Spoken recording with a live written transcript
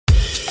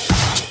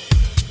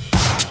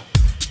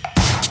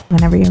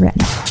Whenever you're ready.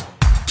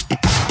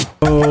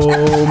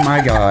 Oh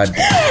my God.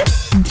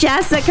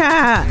 Jessica!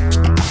 I've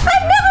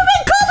never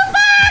been called a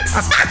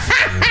fox!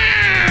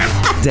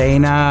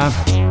 Dana.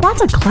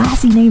 That's a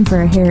classy name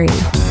for a Harry.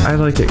 I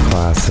like it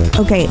classic.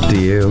 Okay. Do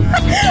you?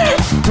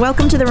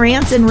 Welcome to the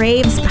Rants and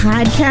Raves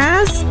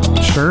podcast.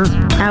 Sure.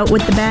 Out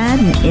with the bad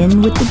and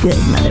in with the good,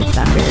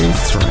 motherfuckers.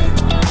 That's right.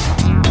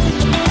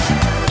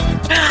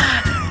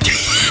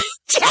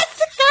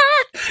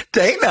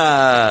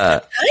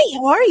 Dana. Hi,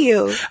 how are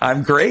you?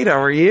 I'm great.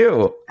 How are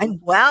you? I'm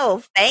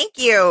well, thank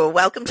you.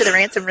 Welcome to the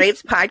Rants and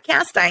Raves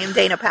podcast. I am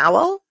Dana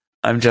Powell.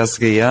 I'm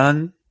Jessica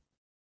Young.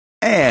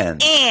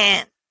 And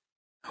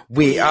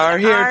we are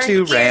here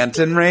to rant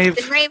and rave.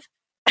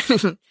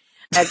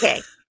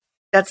 Okay.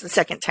 That's the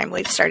second time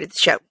we've started the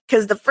show.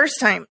 Because the first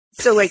time,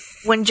 so like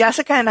when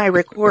Jessica and I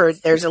record,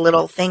 there's a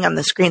little thing on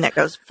the screen that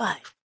goes 5,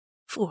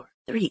 4,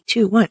 3,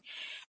 2, 1.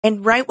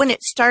 And right when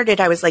it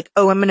started, I was like,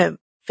 oh, I'm going to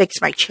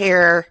fix my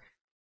chair.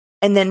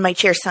 And then my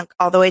chair sunk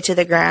all the way to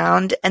the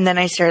ground. And then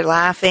I started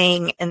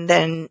laughing. And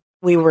then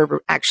we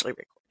were actually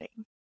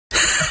recording.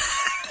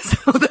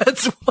 So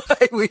that's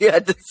why we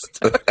had to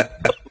start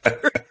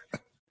over.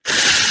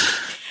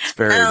 It's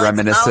very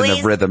reminiscent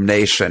of Rhythm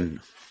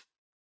Nation.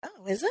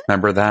 Oh, is it?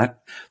 Remember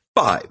that?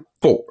 5,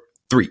 4,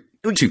 3,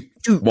 2,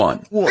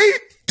 1. Look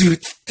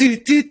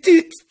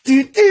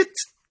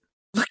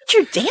at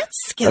your dance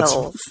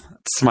skills.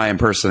 That's my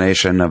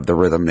impersonation of the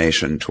Rhythm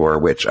Nation tour,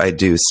 which I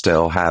do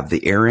still have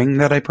the earring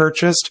that I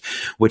purchased,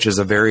 which is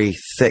a very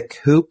thick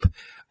hoop,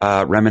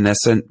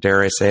 reminiscent,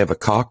 dare I say, of a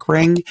cock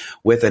ring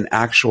with an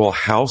actual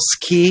house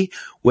key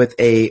with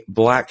a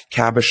black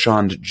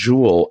cabochoned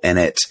jewel in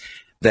it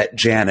that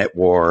Janet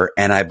wore.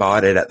 And I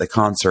bought it at the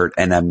concert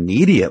and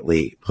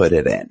immediately put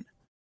it in.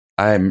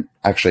 I'm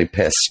actually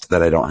pissed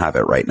that I don't have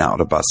it right now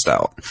to bust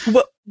out.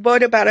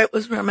 What about it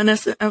was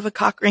reminiscent of a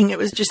cock ring? It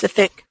was just a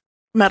thick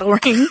metal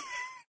ring.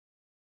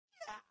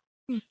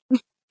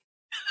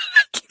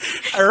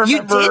 I remember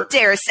you did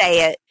dare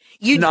say it.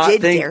 You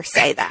did dare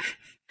say that.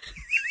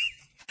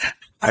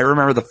 I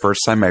remember the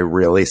first time I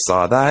really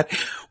saw that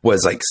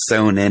was like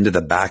sewn into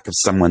the back of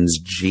someone's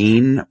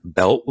jean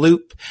belt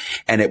loop.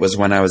 And it was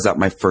when I was at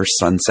my first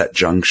Sunset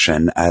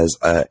Junction as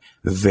a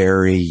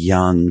very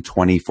young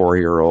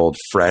 24-year-old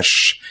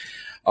fresh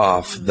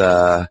off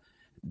the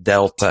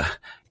Delta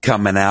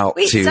coming out.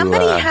 Wait,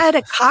 somebody had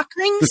a cock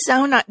ring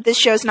sewn on. This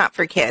show's not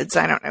for kids.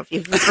 I don't know if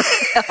you've realized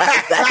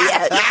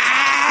that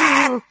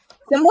yet.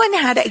 Someone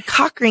had a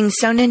cock ring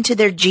sewn into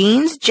their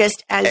jeans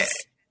just as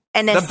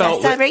an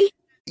accessory.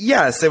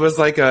 Yes, it was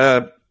like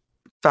a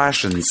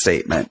fashion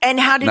statement. And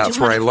how did that's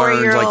where I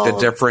learned like the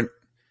different.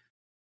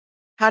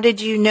 How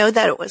did you know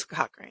that it was a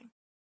cock ring?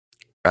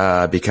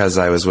 Because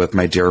I was with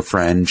my dear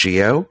friend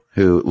Gio,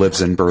 who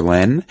lives in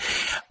Berlin,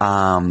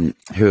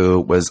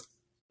 who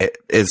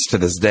is to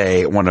this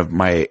day one of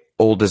my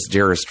oldest,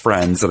 dearest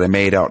friends that I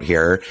made out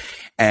here,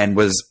 and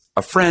was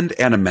a friend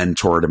and a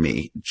mentor to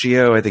me.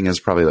 Gio, I think, is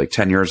probably like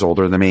 10 years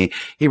older than me.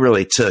 He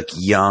really took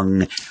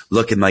young,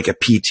 looking like a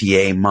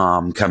PTA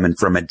mom coming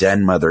from a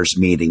den mother's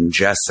meeting,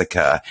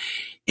 Jessica,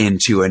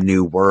 into a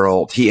new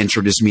world. He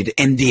introduced me to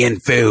Indian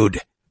food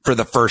for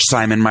the first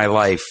time in my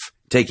life,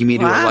 taking me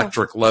to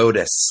Electric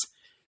Lotus.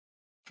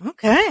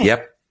 Okay.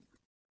 Yep.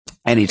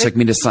 And he took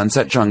me to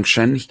Sunset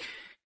Junction.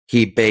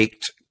 He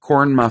baked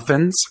corn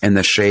muffins in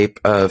the shape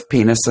of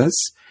penises.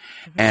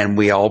 And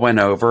we all went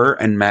over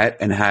and met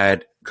and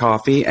had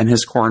coffee and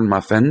his corn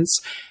muffins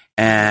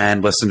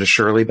and listened to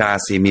Shirley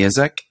Bassey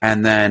music.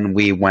 And then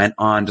we went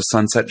on to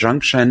Sunset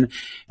Junction.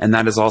 And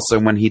that is also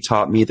when he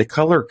taught me the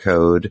color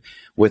code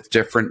with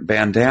different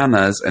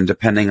bandanas and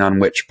depending on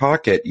which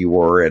pocket you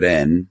wore it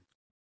in,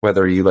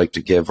 whether you like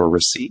to give or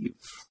receive.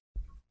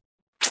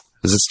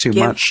 Is this too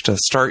much to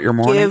start your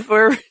morning? Give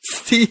or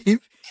receive.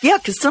 Yeah,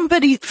 because some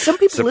people listen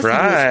to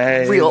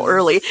this real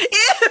early. Ew!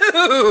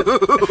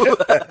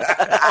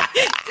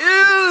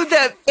 Ooh,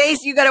 that face.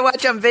 You got to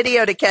watch on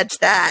video to catch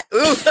that.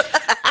 Ooh.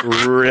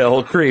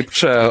 Real creep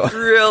show.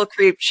 Real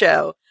creep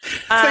show.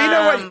 So you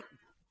know what?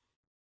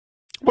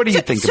 What do you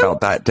think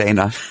about that,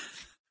 Dana?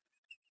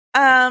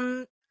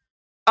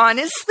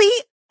 Honestly,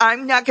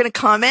 I'm not going to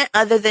comment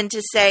other than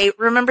to say,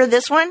 remember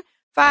this one?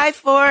 5,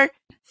 4,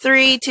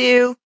 3,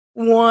 2,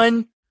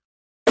 1.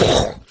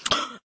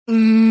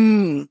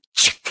 Do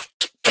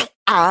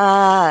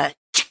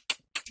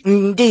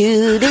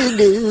do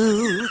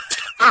do.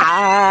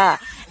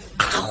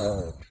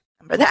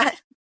 Remember that?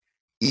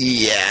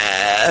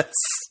 Yes.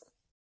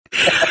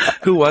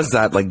 Who was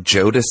that? Like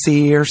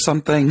Jodeci or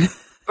something?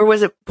 Or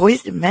was it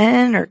Boyz II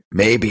Men? Or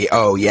maybe.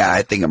 Oh yeah,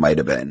 I think it might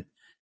have been.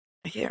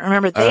 I can't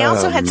remember. They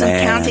also had some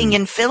counting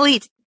in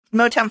Philly,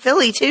 Motown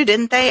Philly too,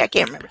 didn't they? I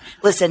can't remember.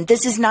 Listen,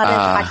 this is not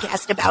a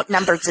podcast about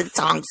numbers and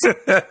songs.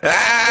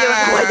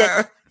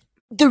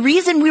 The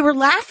reason we were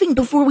laughing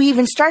before we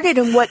even started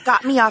and what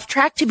got me off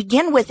track to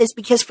begin with is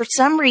because for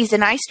some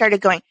reason I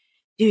started going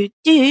do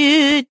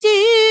do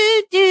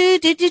do do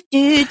do do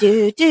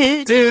do do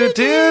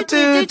do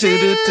do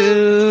do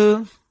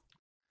do.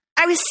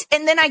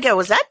 And then I go,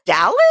 was that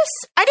Dallas?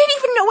 I didn't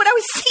even know what I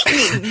was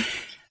singing.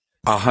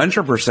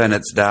 100%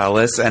 it's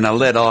Dallas, and a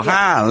little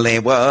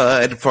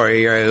Hollywood for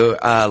your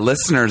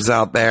listeners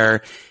out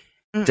there.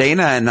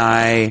 Dana and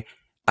I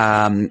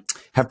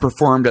have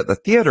performed at the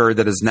theater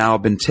that has now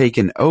been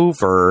taken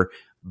over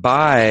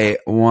by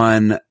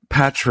one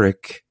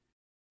Patrick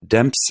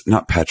Dempsey.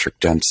 Not Patrick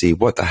Dempsey.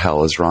 What the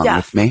hell is wrong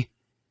with me?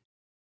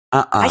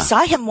 I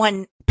saw him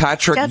one.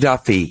 Patrick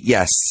Duffy.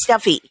 Yes.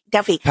 Duffy.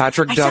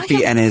 Patrick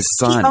Duffy and his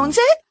son. He owns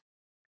it?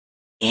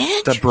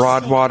 The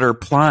Broadwater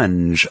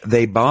Plunge.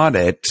 They bought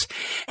it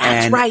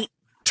and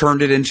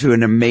turned it into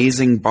an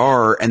amazing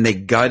bar, and they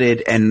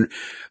gutted and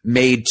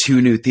made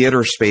 2 new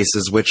theater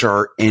spaces, which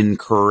are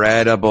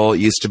incredible.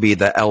 It used to be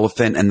the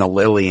Elephant and the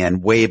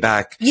Lillian way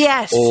back.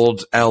 Yes.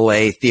 Old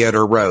LA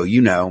Theater Row,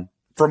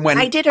 from when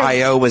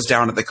IO was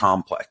down at the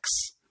complex.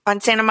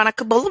 On Santa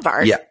Monica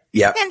Boulevard. Yeah.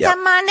 Santa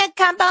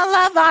Monica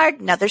Boulevard.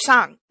 Another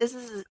song. This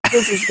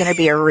is going to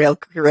be a real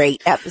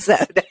great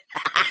episode.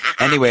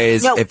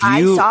 Anyways, if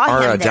you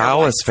are a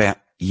Dallas fan,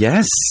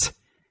 yes.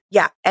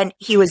 Yeah, and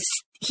he's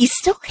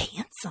still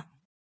handsome.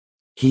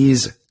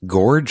 He's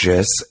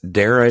gorgeous.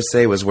 Dare I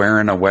say, was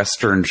wearing a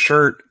Western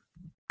shirt,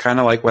 kind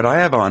of like what I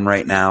have on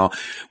right now,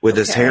 with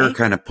his hair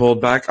kind of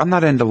pulled back. I'm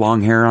not into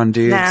long hair on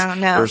dudes. No,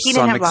 There's he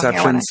some didn't have exceptions.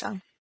 long hair when I saw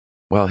him.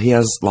 Well, he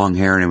has long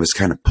hair, and it was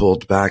kind of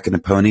pulled back in a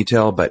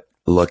ponytail, but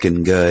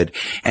looking good.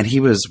 And he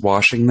was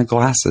washing the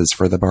glasses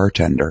for the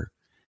bartender.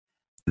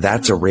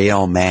 That's a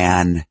real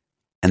man.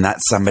 And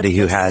that's somebody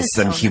who has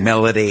some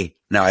humility.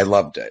 No, I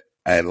loved it.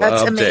 I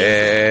loved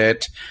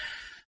it.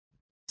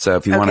 So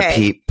if you want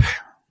to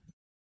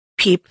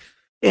peep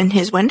in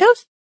his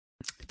windows?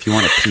 If you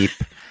want to peep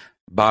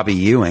Bobby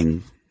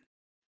Ewing.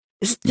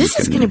 This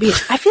is going to be,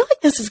 I feel like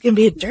this is going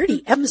to be a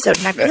dirty episode,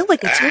 and I feel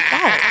like it's your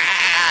fault.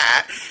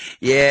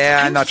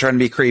 Yeah, I'm not trying to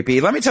be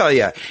creepy. Let me tell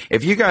you,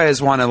 if you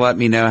guys want to let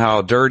me know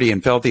how dirty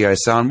and filthy I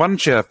sound, why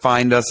don't you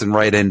find us and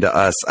write into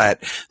us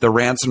at the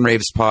Rants and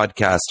Raves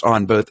podcast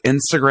on both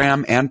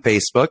Instagram and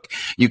Facebook.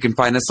 You can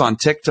find us on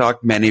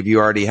TikTok. Many of you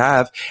already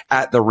have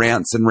at the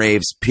Rants and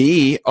Raves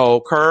P.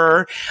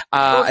 Oker.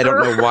 I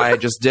don't know why I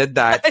just did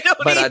that,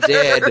 but I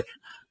did.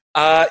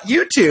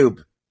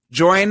 YouTube.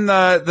 Join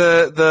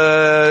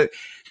the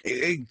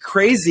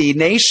crazy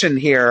nation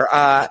here.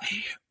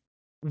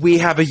 We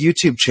have a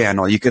YouTube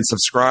channel. You can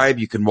subscribe.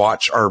 You can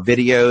watch our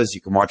videos.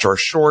 You can watch our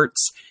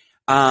shorts.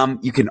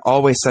 You can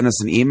always send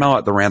us an email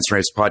at the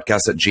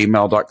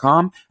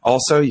rantsandravespodcast@gmail.com.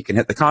 Also, you can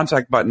hit the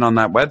contact button on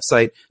that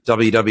website,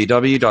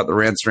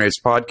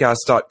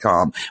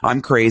 www.therantsandravespodcast.com.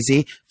 I'm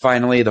crazy.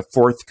 Finally, the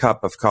 4th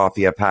cup of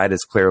coffee I've had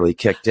is clearly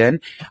kicked in.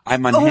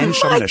 I'm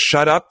unhinged. I'm going to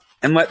shut up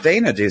and let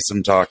Dana do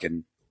some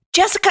talking.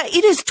 Jessica,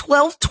 it is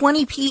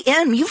 12:20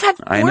 p.m. You've had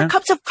 4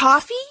 cups of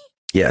coffee?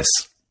 Yes.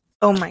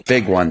 Oh, my God.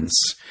 Big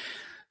ones.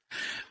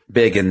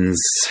 Biggins.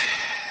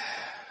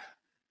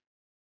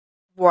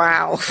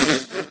 Wow.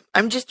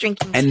 I'm just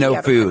drinking and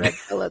no food.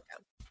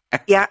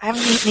 Yeah, I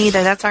haven't eaten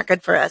either. That's not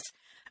good for us.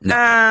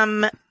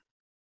 No.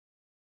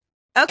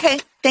 Okay.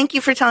 Thank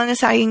you for telling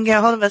us how you can get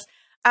a hold of us.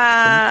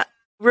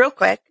 Real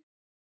quick.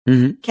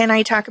 Mm-hmm. Can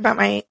I talk about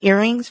my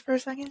earrings for a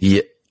second?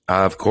 Yeah,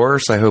 of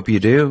course. I hope you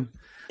do.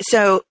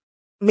 So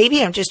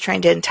maybe I'm just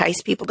trying to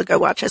entice people to go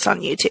watch us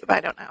on YouTube.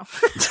 I don't know.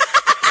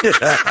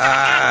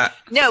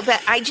 No,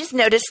 but I just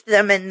noticed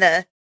them in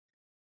the.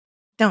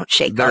 Don't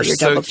shake all your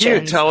double chins. They're so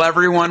cute. Tell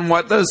everyone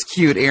what those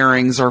cute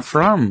earrings are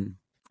from,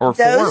 or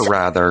for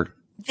rather.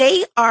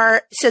 They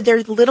are, so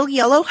they're little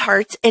yellow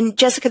hearts. And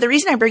Jessica, the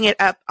reason I bring it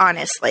up,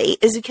 honestly,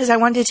 is because I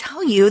wanted to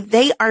tell you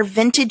they are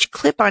vintage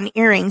clip-on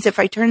earrings. If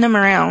I turn them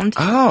around,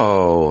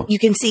 you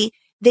can see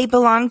they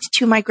belonged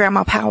to my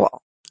grandma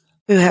Powell,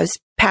 who has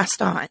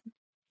passed on.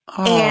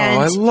 Oh, and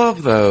I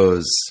love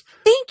those.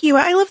 Thank you.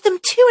 I love them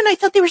too. And I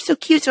thought they were so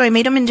cute. So I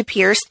made them into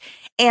pierced.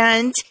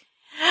 And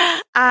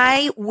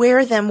I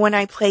wear them when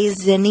I play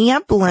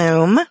Zinnia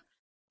Bloom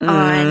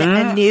on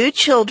a new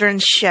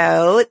children's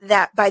show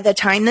that by the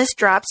time this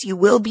drops, you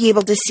will be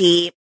able to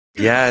see.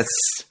 Yes.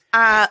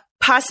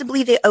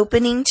 Possibly the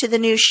opening to the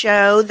new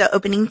show, the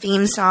opening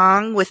theme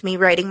song with me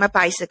riding my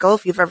bicycle.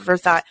 If you've ever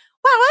thought,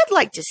 wow, I'd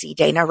like to see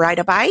Dana ride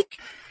a bike.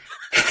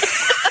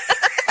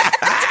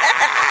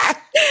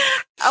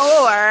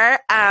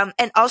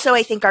 And also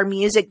I think our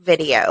music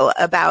video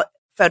about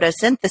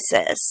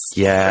photosynthesis,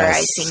 where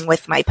I sing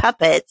with my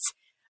puppets,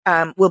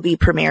 will be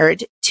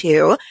premiered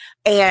too.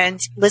 And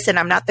listen,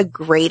 I'm not the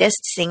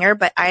greatest singer,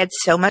 but I had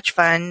so much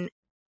fun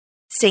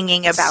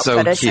singing about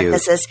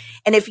photosynthesis.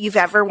 Cute. And if you've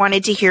ever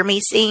wanted to hear me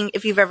sing,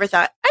 if you've ever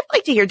thought, I'd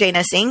like to hear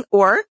Dana sing,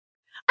 or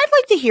I'd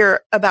like to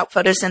hear about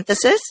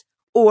photosynthesis,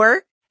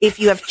 or if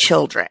you have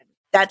children,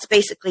 that's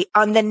basically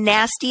on the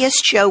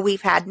nastiest show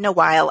we've had in a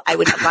while. I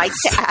would like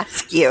to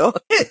ask you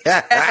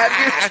to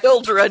have your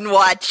children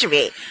watch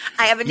me.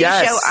 I have a new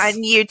show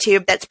on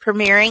YouTube that's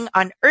premiering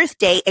on Earth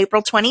Day,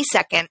 April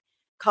 22nd,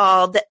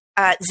 called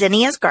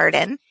Zinnia's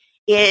Garden.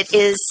 It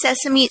is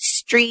Sesame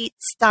Street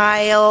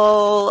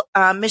style,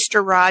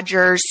 Mr.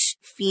 Rogers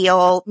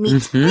feel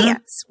meets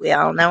plants. We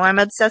all know I'm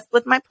obsessed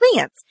with my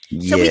plants.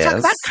 So we talk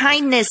about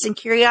kindness and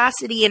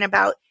curiosity and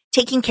about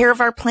taking care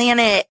of our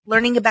planet,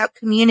 learning about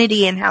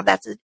community and how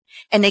that's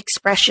an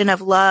expression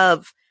of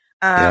love.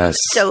 Yes.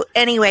 So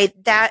anyway,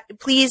 that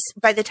please,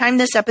 by the time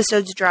this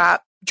episode's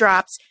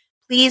drops,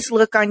 please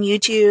look on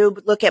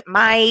YouTube, look at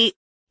my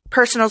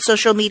personal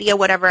social media,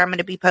 whatever, I'm going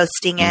to be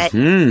posting it.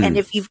 Mhm. And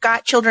if you've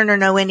got children or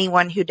know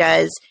anyone who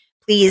does,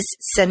 please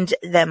send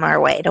them our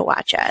way to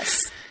watch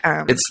us.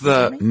 It's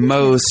the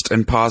most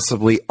and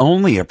possibly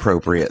only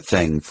appropriate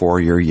thing for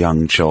your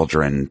young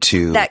children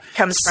to that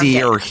comes from see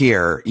Dana. or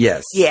hear.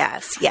 Yes.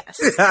 Yes.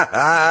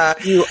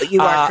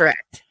 You are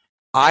correct.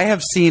 I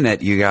have seen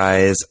it, you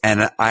guys,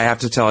 and I have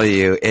to tell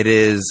you, it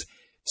is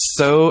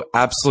so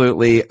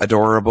absolutely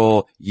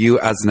adorable. You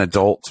as an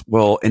adult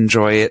will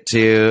enjoy it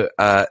too.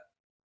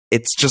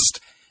 It's just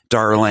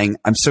darling.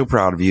 I'm so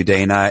proud of you,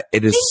 Dana.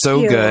 It is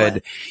Thank you.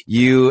 good.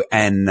 You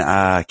and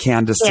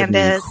Candace did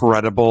an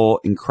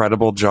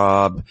incredible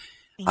job.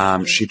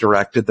 Thank you. She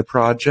directed the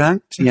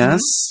project. Mhm.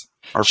 Yes.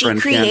 Our She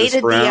friend Candace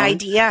created Brown. the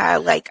idea.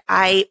 Like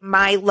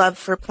my love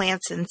for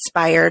plants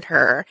inspired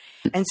her.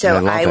 And so I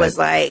love I was it.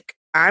 like,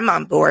 I'm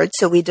on board.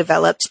 So we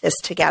developed this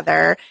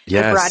together.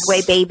 Yes. The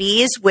Broadway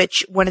Babies,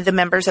 which one of the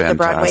members of the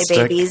Broadway Fantastic.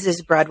 Babies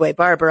is Broadway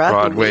Barbara. who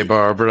Broadway we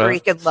Barbara.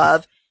 freaking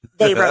love.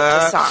 They wrote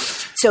the song.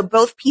 So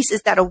both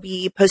pieces that'll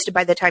be posted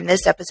by the time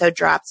this episode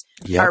drops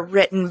Yep. are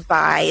written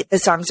by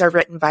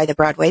the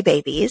Broadway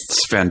Babies.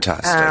 It's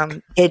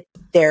fantastic.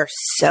 They're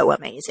so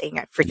amazing.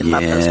 I freaking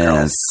love those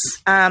girls.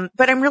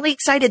 But I'm really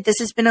excited. This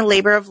has been a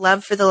labor of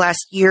love for the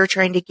last year,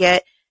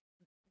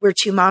 we're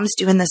two moms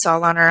doing this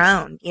all on our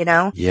own,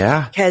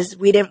 Yeah. because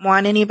we didn't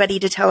want anybody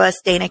to tell us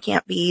Dana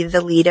can't be the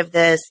lead of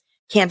this.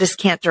 Candace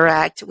can't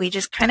direct. We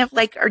just kind of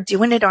are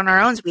doing it on our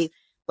own. We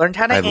learned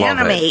how to I love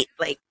animate,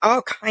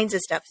 all kinds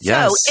of stuff.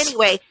 Yes. So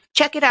anyway,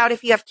 check it out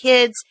if you have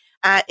kids.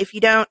 If you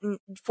don't,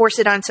 force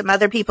it on some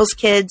other people's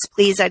kids,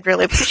 please. I'd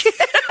really appreciate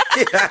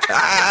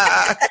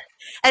it.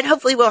 And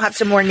hopefully we'll have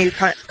some more new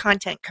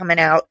content coming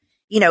out,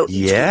 each week.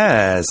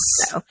 Yes.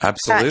 So,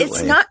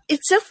 Absolutely.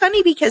 it's so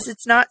funny because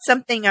it's not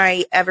something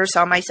I ever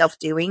saw myself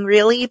doing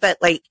really, but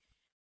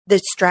the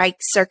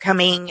strikes are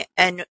coming.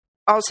 And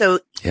also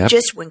Yep.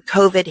 just when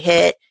COVID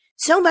hit,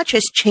 so much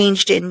has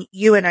changed in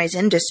you and I's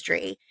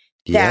industry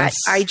that Yes.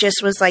 I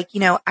just was like,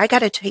 I got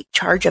to take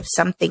charge of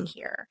something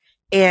here.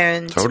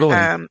 And Totally.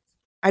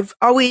 I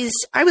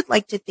would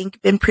like to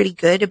think been pretty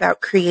good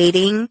about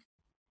creating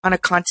on a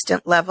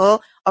constant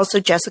level. Also,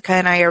 Jessica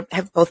and I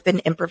have both been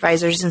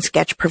improvisers and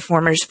sketch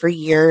performers for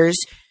years.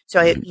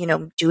 So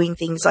doing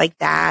things like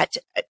that.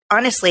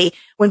 Honestly,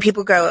 when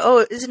people go,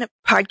 "Oh, isn't it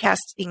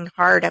podcasting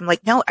hard?" I'm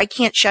like, no, I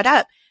can't shut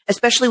up.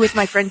 Especially with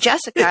my friend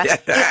Jessica, it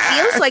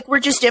feels like we're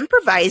just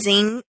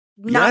improvising,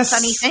 not Yes.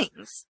 funny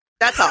things.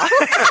 That's all.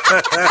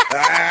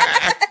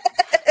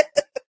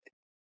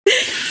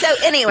 So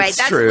anyway, It's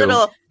that's true. a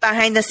little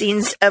behind the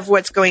scenes of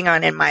what's going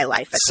on in my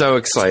life. So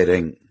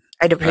exciting.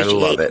 I'd I appreciate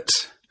love it.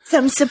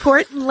 some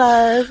support and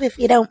love if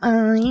you don't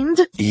mind.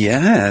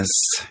 Yes.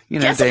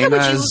 Jessica, would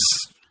Dana's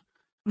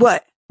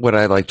What? what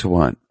I like to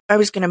want. I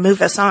was going to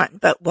move us on,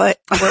 but what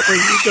were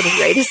you getting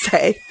ready to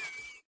say?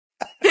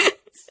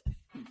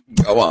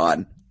 Go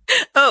on.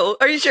 Oh,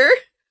 are you sure?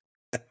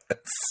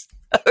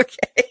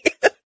 Okay.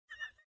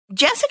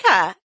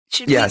 Jessica,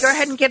 should Yes. we go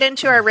ahead and get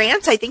into our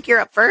rants? I think you're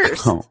up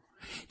first. Oh,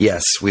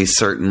 yes, we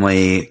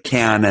certainly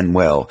can and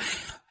will.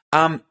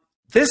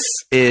 This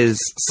is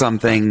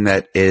something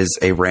that is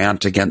a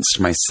rant against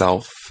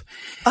myself.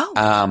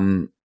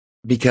 Oh.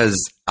 Because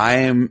I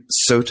am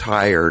so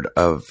tired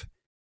of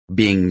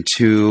being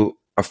too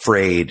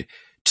afraid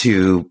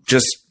to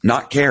just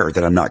not care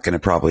that I'm not going to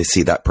probably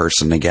see that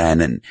person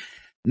again and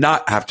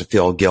not have to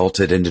feel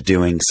guilted into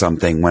doing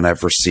something when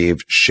I've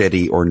received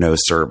shitty or no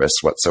service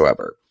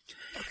whatsoever.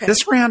 Okay.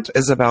 This rant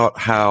is about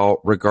how,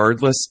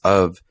 regardless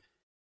of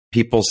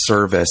people's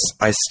service,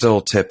 I still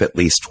tip at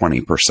least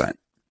 20%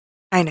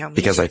 I know.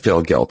 because I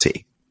feel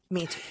guilty.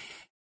 Me too.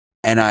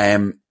 And I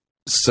am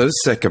so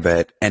sick of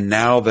it. And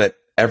now that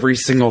every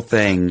single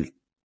thing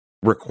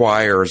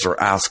requires or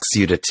asks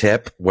you to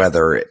tip,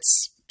 whether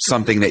it's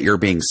something that you're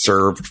being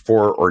served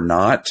for or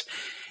not,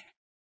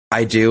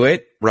 I do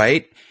it,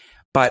 right?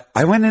 But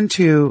I went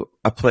into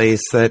a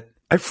place that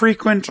I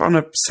frequent on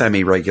a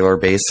semi-regular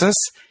basis.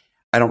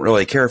 I don't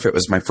really care if it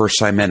was my first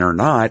time in or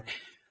not.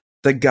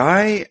 The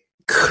guy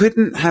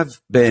couldn't have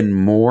been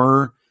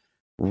more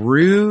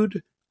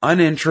rude,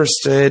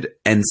 uninterested,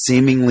 and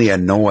seemingly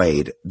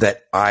annoyed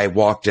that I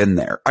walked in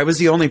there. I was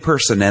the only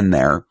person in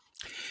there.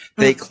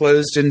 They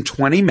closed in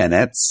 20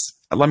 minutes.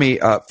 Let me,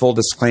 full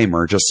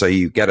disclaimer, just so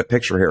you get a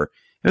picture here.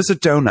 It was a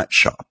donut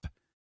shop.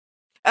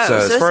 Oh, So so,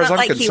 as it's far as not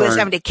I'm like he was concerned-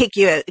 having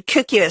to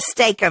cook you a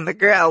steak on the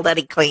grill that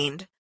he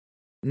cleaned.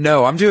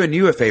 No, I'm doing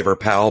you a favor,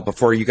 pal,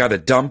 before you got to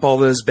dump all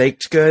those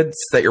baked goods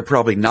that you're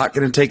probably not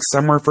going to take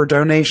somewhere for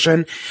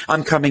donation.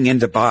 I'm coming in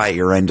to buy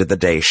your end of the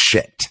day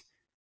shit.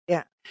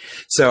 Yeah.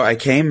 So I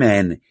came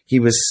in. He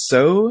was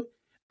so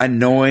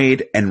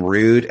annoyed and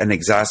rude and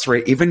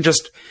exasperated. Even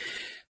just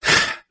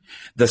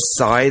the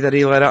sigh that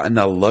he let out and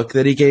the look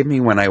that he gave me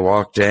when I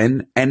walked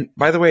in. And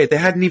by the way, they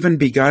hadn't even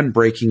begun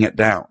breaking it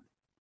down.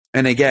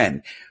 And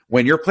again,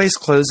 when your place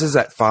closes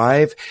at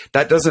 5,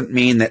 that doesn't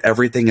mean that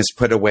everything is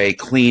put away,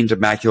 cleaned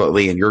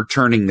immaculately, and you're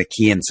turning the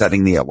key and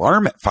setting the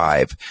alarm at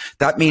 5.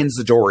 That means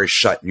the door is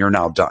shut and you're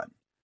now done.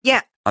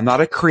 Yeah. I'm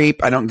not a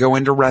creep. I don't go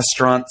into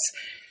restaurants.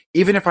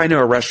 Even if I know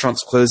a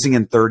restaurant's closing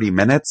in 30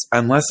 minutes,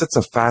 unless it's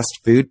a fast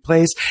food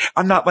place,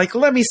 I'm not like,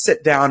 let me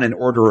sit down and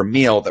order a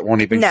meal that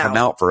won't even come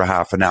out for a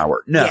half an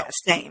hour. No. Yeah,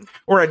 same.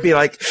 Or I'd be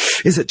like,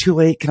 is it too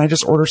late? Can I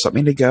just order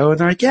something to go? And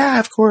they're like,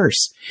 yeah, of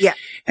course. Yeah.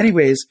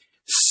 Anyways,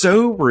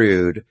 so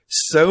rude,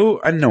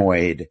 so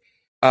annoyed.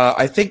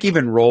 I think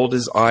even rolled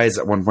his eyes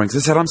at one point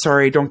because he said, I'm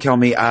sorry, don't kill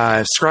me.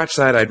 Scratch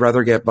that. I'd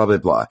rather get blah, blah,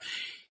 blah.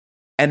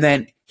 And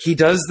then he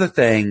does the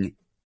thing.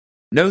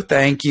 No,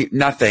 thank you.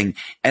 Nothing.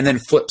 And then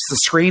flips the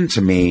screen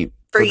to me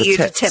for you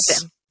tips. to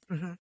tip him.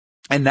 Mm-hmm.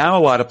 And now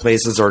a lot of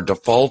places are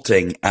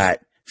defaulting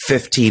at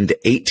 15 to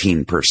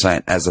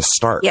 18% as a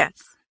start. Yes.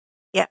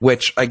 Yeah.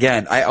 Which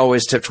again, I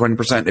always tip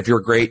 20%. If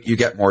you're great, you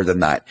get more than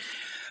that.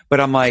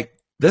 But I'm like,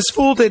 this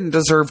fool didn't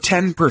deserve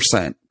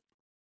 10%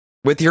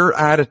 with your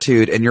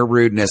attitude and your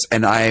rudeness.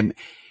 And I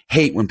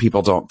hate when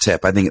people don't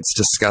tip. I think it's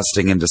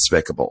disgusting and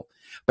despicable.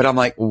 But I'm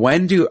like,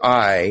 when do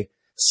I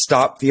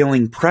stop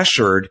feeling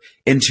pressured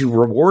into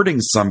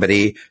rewarding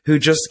somebody who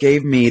just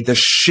gave me the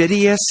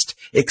shittiest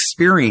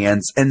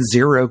experience and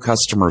zero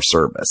customer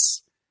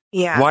service?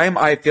 Yeah. Why am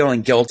I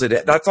feeling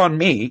guilted? That's on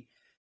me.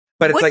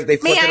 But it's like they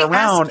flip it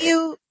around. Ask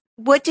you,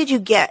 what did you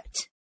get?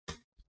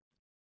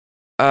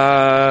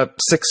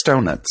 6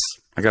 donuts.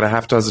 I got a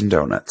half dozen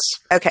donuts.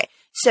 Okay.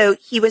 So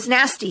he was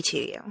nasty to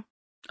you.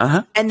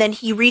 Uh-huh. And then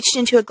he reached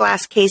into a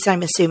glass case,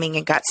 I'm assuming,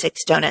 and got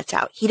 6 donuts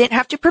out. He didn't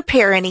have to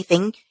prepare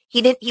anything.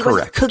 He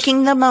wasn't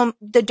cooking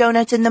the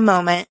donuts in the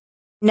moment.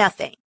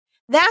 Nothing.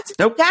 That's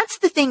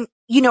the thing.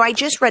 You know, I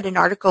just read an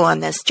article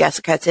on this,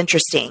 Jessica. It's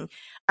interesting.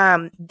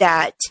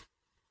 That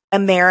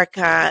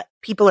America,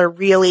 people are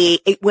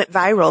really, it went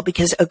viral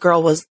because a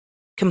girl was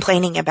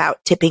complaining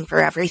about tipping for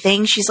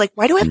everything. She's like,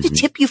 why do I have to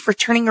tip you for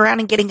turning around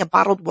and getting a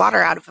bottled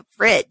water out of a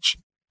fridge?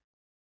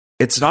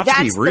 It's not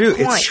to be rude.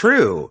 It's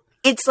true.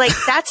 It's like,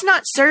 that's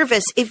not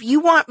service. If you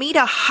want me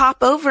to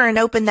hop over and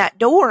open that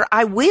door,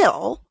 I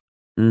will.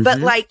 Mm-hmm. But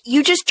like,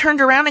 you just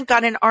turned around and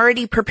got an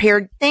already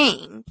prepared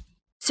thing.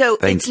 So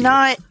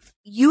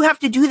you have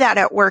to do that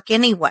at work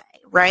anyway,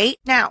 right?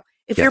 Now,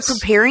 if you're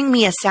preparing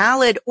me a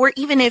salad, or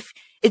even if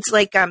it's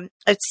like a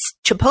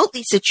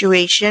Chipotle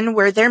situation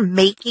where they're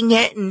making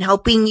it and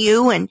helping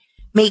you and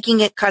making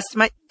it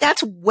customized,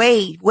 that's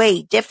way,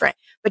 way different.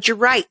 But you're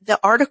right. The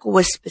article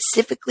was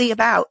specifically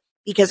about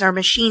because our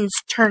machines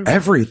turn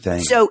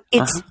everything. So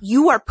it's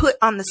you are put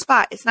on the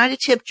spot. It's not a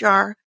tip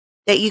jar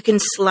that you can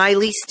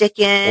slyly stick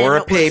in or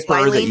a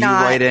paper that you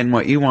write in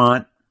what you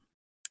want.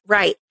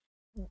 Right.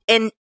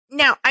 And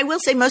now I will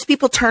say most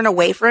people turn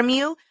away from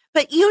you,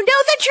 but you know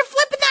that you're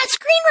flipping that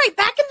screen right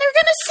back and they're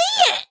going to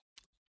see it.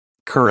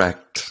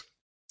 Correct.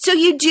 So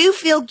you do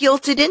feel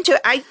guilted into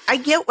it. I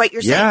get what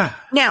you're saying. Yeah.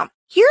 Now,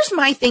 here's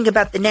my thing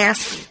about the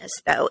nastiness,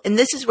 though, and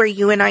this is where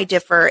you and I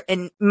differ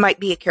and might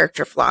be a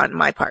character flaw on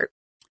my part.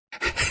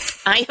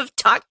 I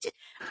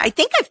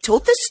think I've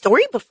told this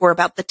story before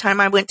about the time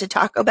I went to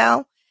Taco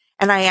Bell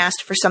and I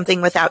asked for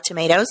something without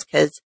tomatoes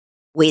because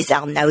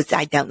Weasel knows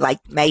I don't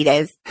like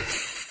tomatoes.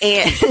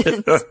 And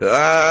the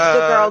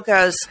girl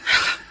goes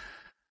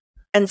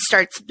and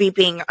starts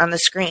beeping on the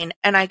screen.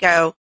 And I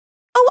go,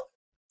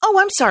 oh,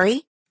 I'm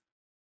sorry.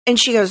 And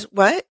she goes,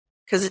 what?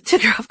 Because it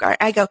took her off guard.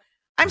 I go,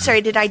 I'm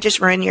sorry. Did I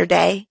just ruin your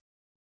day?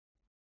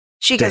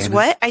 She goes,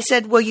 what? I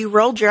said, well, you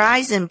rolled your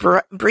eyes and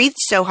breathed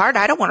so hard.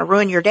 I don't want to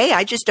ruin your day.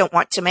 I just don't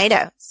want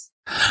tomatoes.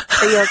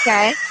 Are you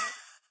okay?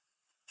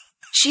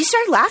 She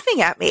started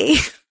laughing at me.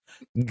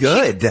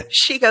 Good.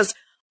 She goes,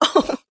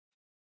 oh,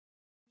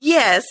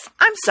 yes,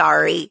 I'm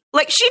sorry.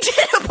 Like she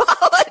did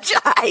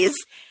apologize.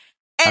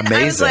 And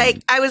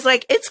amazing. I was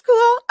like, it's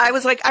cool. I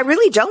was like, I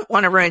really don't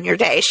want to ruin your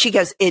day. She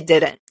goes, it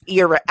didn't.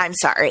 You're right. I'm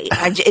sorry.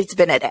 It's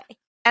been a day.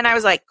 And I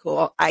was like,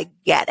 cool. I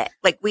get it.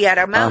 Like we had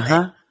our moment.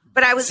 Uh-huh.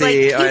 But I was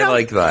I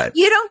like that.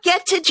 You don't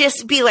get to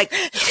just be like,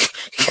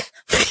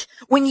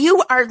 when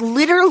you are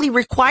literally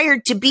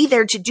required to be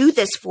there to do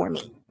this for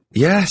me.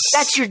 Yes.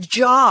 That's your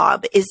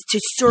job, is to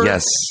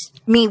serve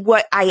me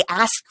what I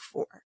ask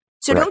for.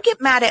 So don't get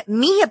mad at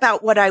me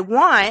about what I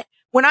want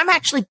when I'm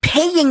actually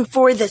paying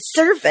for the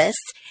service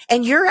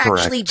and you're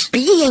actually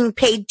being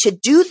paid to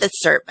do the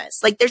service.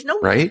 Like there's no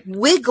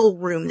wiggle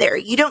room there.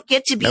 You don't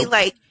get to be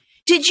like,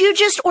 did you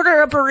just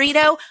order a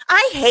burrito?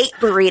 I hate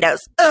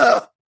burritos.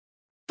 Ugh.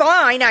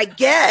 Fine, I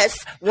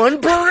guess.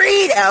 One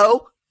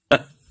burrito.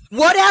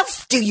 What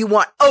else do you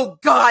want? Oh,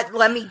 God,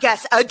 let me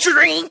guess. A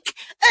drink?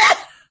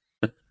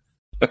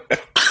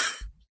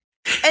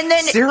 And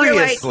then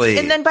seriously. You're like,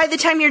 and then by the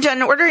time you're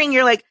done ordering,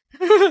 you're like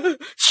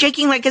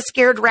shaking like a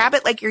scared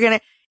rabbit, like you're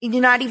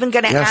not even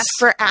gonna ask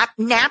for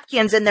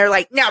napkins, and they're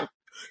like, "No,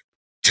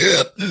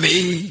 tip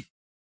me,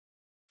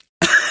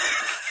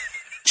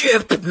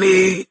 tip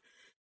me,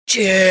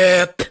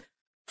 tip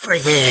for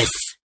this."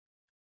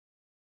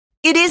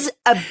 It is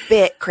a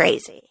bit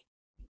crazy.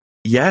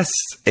 Yes,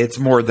 it's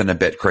more than a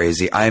bit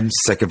crazy. I'm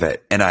sick of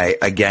it. And I,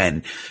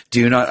 again,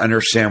 do not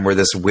understand where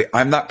this,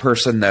 I'm that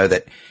person though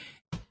that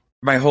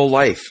my whole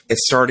life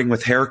it's starting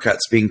with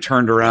haircuts being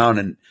turned around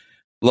and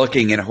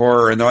looking in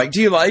horror. And they're like, do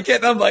you like it?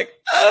 And I'm like,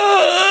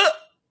 ah!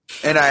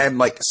 And I am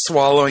like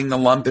swallowing the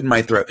lump in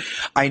my throat.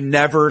 I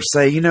never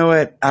say, you know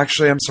what?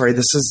 Actually, I'm sorry.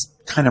 This is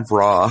kind of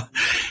raw.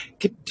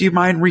 Do you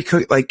mind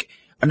recook? Like,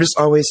 I'm just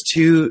always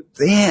too,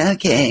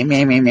 okay.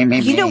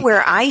 You know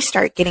where I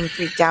start getting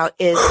freaked out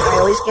is I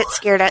always get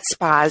scared at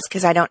spas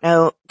because I don't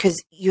know,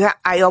 because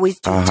I always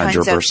do tons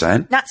 100%.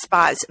 of, not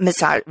spas,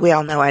 massage. We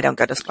all know I don't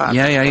go to spas.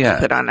 Yeah.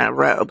 Put on a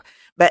robe.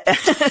 But,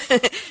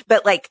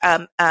 but like,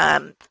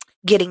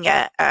 getting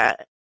a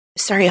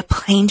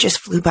plane just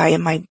flew by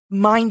and my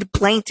mind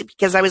blanked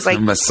because I was like,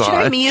 massage. Should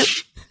I mute?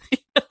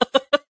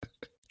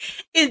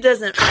 It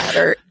doesn't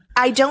matter.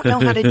 I don't know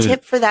how to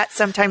tip for that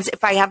sometimes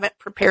if I haven't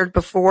prepared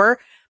before.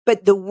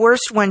 But the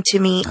worst one to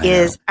me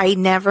is I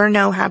never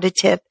know how to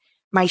tip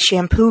my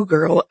shampoo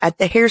girl at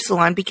the hair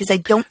salon because I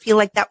don't feel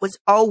like that was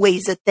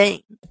always a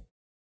thing.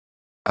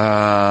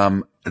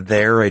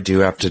 There I do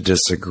have to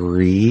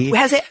disagree.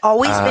 Has it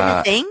always been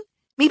a thing?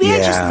 Maybe I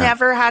just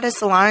never had a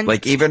salon.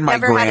 Like even my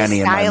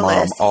granny and my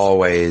mom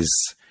always.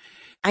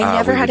 I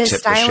never had a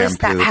stylist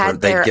that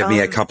had They'd give me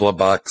a couple of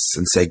bucks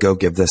and say, go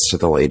give this to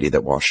the lady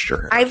that washed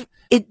your hair. I've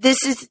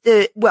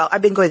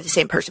been going to the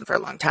same person for a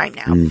long time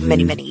now,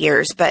 many, many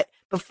years. But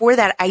before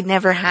that, I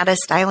never had a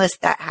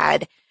stylist that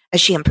had a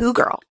shampoo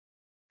girl.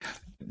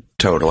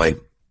 Totally.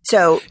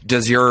 So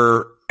does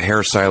your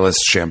hairstylist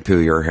shampoo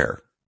your hair?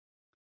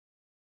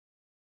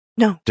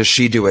 No. Does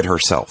she do it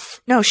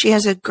herself? No, she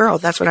has a girl.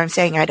 That's what I'm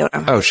saying. I don't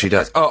know. Oh, she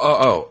does.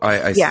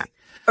 I see. Yeah.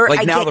 Or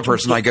like now the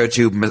person I go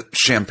to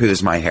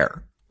shampoos my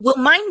hair. Well,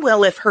 mine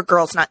will if her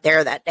girl's not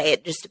there that day.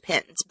 It just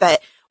depends.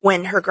 But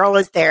when her girl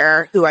is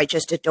there, who I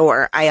just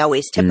adore, I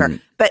always tip her.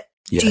 But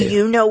do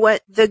you know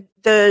what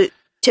the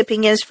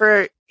tipping is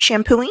for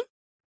shampooing?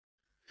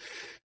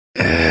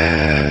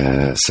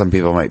 Some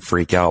people might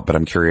freak out, but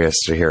I'm curious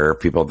to hear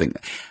people think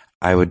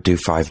I would do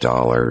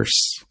 $5.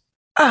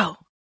 Oh,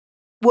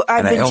 well,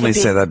 I only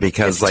say that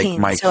because 15, like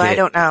my so kid, I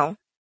don't know.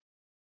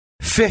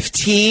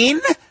 15?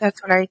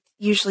 That's what I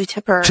usually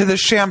tip her. To the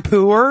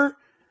shampooer?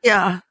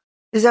 Yeah.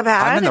 Is that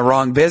bad? I'm in the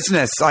wrong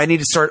business. I need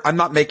to start. I'm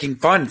not making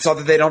fun. It's not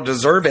that they don't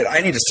deserve it. I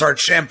need to start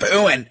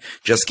shampooing.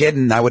 Just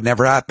kidding. That would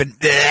never happen.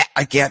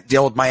 I can't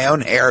deal with my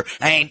own hair.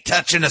 I ain't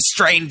touching a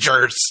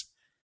stranger's.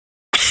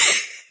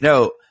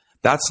 No,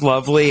 that's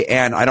lovely.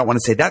 And I don't want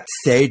to say that's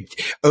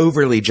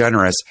overly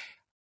generous.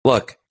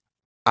 Look,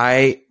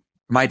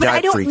 my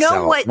dad freaks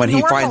out when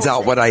he finds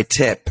out what I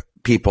tip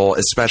people,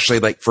 especially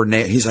like for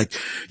nail. He's like,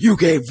 you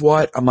gave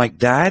what? I'm like,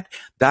 Dad,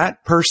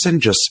 that person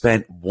just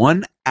spent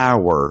 1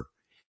 hour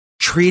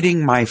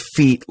treating my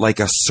feet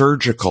like a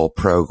surgical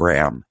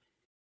project,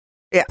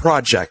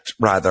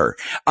 rather.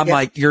 I'm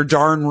like, you're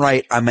darn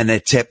right. I'm going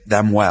to tip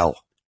them well.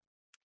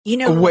 You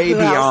know, way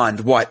beyond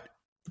what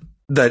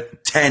the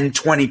 10,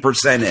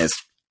 20% is.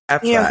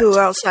 You know who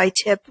else I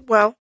tip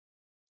well?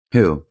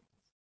 Who?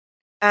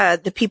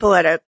 The people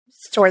at a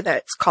store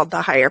that's called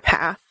The Higher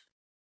Path.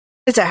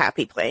 It's a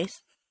happy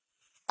place.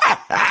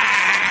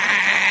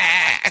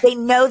 They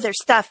know their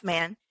stuff,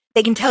 man.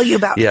 They can tell you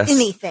about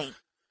anything.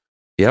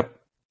 Yep.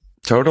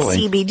 Totally.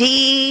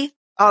 CBD,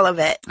 all of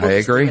it. I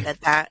agree. Leave it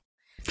at that.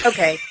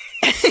 Okay.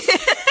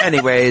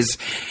 Anyways,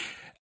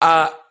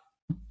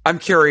 I'm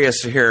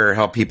curious to hear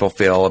how people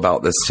feel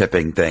about this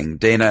tipping thing.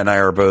 Dana and I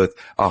are both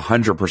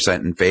 100%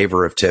 in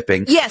favor of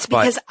tipping. Yes,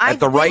 because at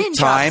the right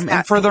time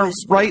and for the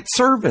right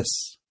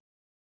service.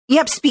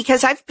 Yes,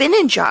 because I've been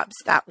in jobs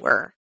that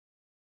were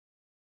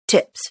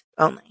tips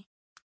only.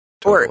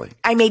 Totally. Or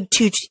I made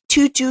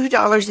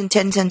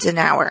 $2.10 an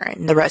hour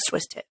and the rest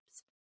was tips.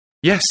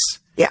 Yes.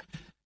 Yeah.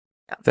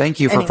 Thank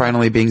you for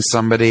finally being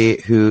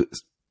somebody who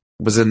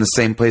was in the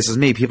same place as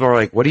me. People are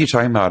like, what are you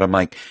talking about? I'm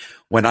like,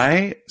 when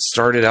I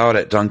started out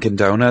at Dunkin'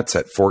 Donuts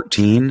at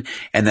 14,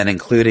 and then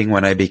including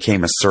when I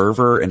became a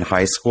server in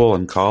high school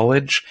and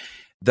college,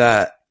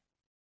 the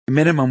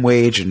minimum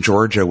wage in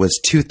Georgia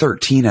was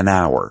 $2.13 an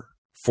hour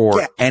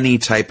for any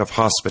type of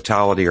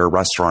hospitality or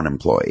restaurant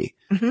employee.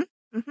 Mm-hmm.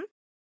 Mm-hmm.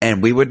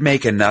 And we would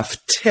make enough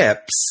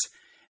tips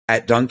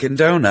at Dunkin'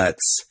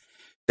 Donuts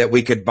that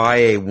we could buy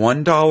a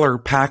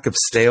 $1 pack of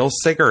stale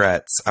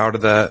cigarettes out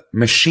of the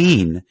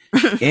machine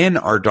in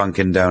our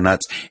Dunkin'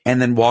 Donuts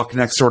and then walk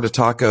next door to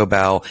Taco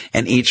Bell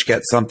and each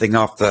get something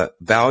off the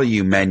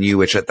value menu,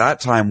 which at that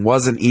time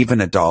wasn't even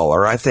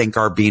 $1. I think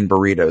our bean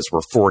burritos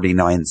were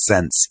 49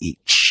 cents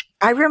each.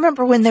 I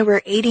remember when they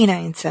were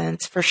 89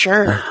 cents for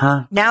sure.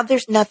 Uh-huh. Now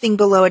there's nothing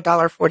below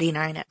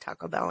 $1.49 at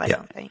Taco Bell, I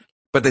don't think.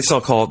 But they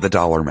still call it the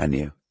dollar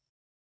menu.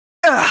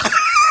 Ugh.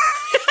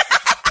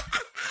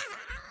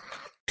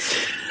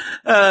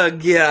 Oh,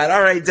 God.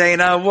 All right,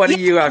 Dana, what do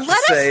you have to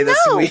say this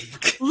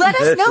week? Let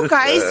us know,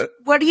 guys.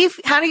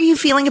 How are you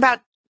feeling about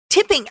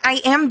tipping?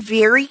 I am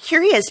very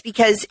curious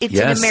because it's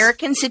an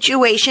American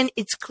situation.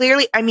 It's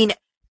clearly, I mean,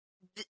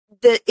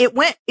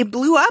 it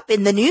blew up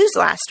in the news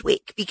last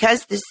week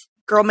because this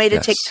girl made a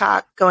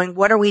TikTok going,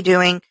 what are we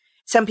doing?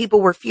 Some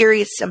people were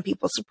furious. Some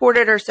people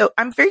supported her. So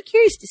I'm very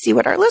curious to see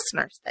what our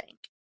listeners think.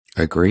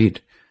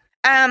 Agreed.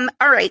 All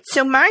right.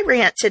 So my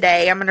rant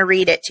today, I'm going to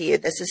read it to you.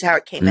 This is how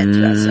it came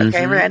into us.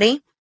 Okay.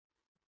 Ready?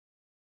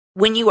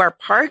 When you are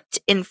parked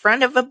in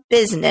front of a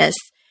business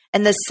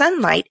and the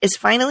sunlight is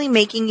finally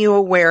making you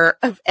aware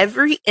of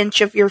every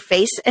inch of your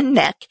face and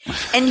neck,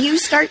 and you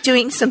start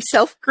doing some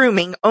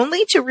self-grooming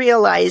only to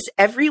realize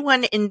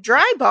everyone in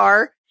Dry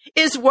Bar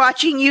is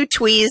watching you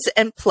tweeze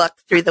and pluck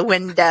through the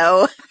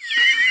window.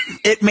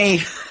 It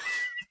me.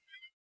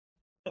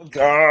 Oh,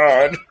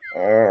 God.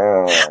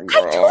 Oh, God.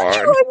 I told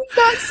you I would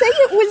not say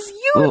it was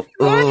you.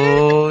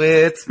 Oh,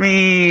 it's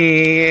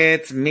me.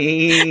 It's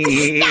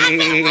me. Stop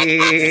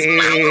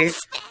it.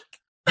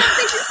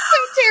 This is so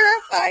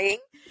terrifying.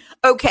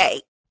 Okay,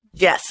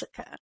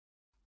 Jessica.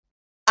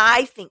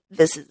 I think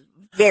this is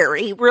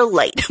very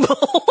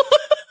relatable.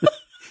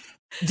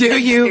 Do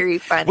you? Very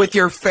funny. With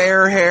your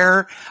fair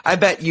hair? I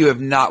bet you have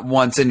not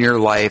once in your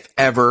life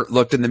ever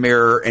looked in the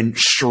mirror and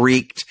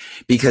shrieked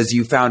because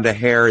you found a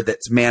hair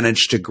that's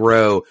managed to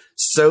grow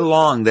so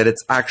long that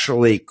it's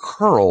actually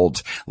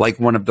curled like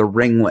one of the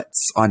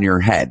ringlets on your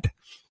head.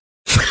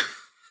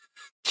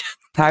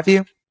 Have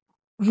you?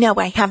 No,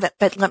 I haven't,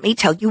 but let me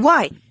tell you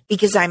why.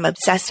 Because I'm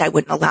obsessed. I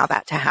wouldn't allow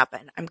that to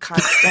happen. I'm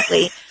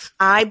constantly,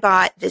 I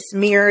bought this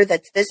mirror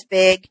that's this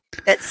big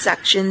that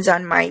suctions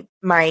on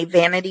my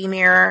vanity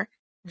mirror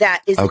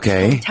that is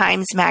 10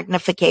 times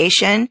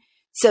magnification.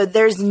 So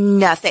there's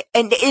nothing.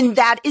 And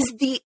that is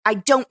I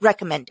don't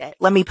recommend it.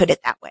 Let me put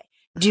it that way.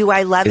 Do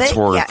I love it? It's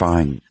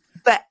horrifying. Yes.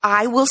 But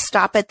I will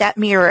stop at that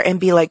mirror and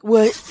be like,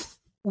 what?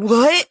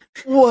 Like,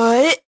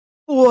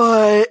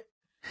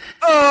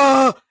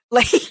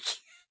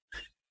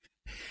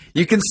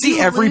 you can see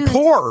every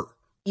pore.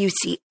 You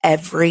see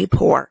every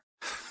pore.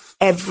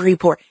 Every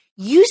pore.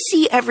 You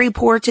see every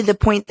pore to the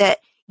point that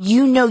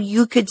you know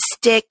you could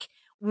stick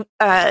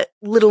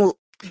little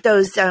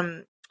those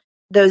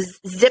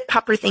zip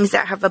popper things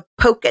that have a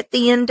poke at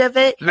the end of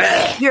it.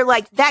 You're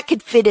like, that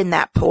could fit in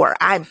that pore.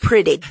 I'm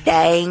pretty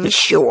dang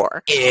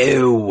sure.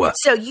 Ew.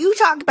 So you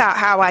talk about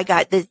how I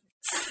got this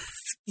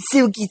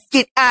silky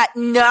skin.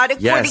 Not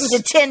according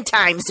to 10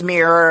 times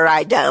mirror,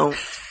 I don't.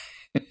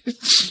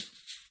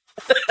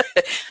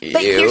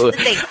 But here's the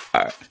thing.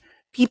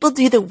 People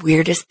do the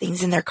weirdest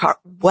things in their car.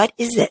 What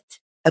is it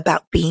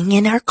about being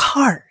in our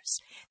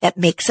cars that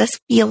makes us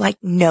feel like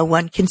no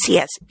one can see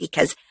us?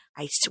 Because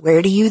I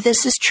swear to you,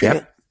 this is true.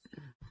 Yep.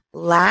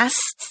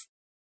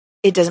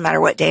 It doesn't matter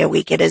what day of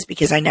week it is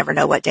because I never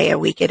know what day of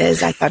week it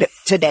is. I thought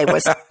today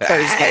was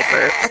Thursday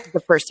for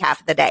the first half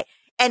of the day.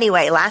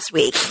 Anyway, last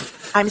week,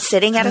 I'm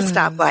sitting at a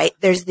stoplight.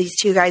 There's these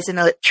two guys in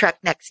a truck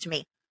next to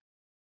me.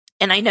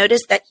 And I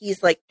noticed that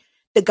he's like,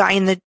 the guy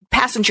in the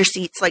passenger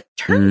seat's like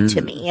turned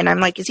to me. And I'm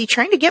like, is he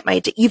trying to get my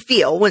attention? You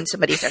feel when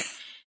somebody's there.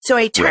 So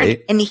I turn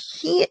and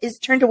he is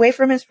turned away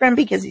from his friend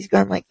because he's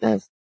going like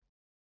this.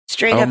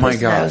 Straight up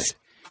his nose.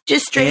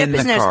 Just straight up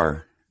his nose.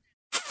 Car.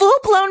 Full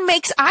blown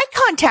makes eye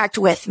contact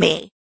with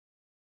me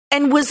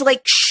and was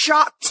like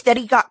shocked that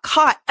he got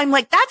caught. I'm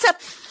like, that's a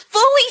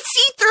fully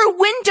see-through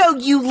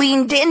window you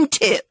leaned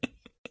into.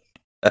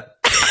 And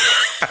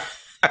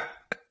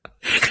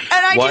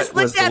I what just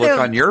was looked the at look him.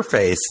 on your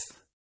face?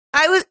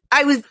 I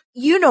was,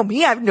 you know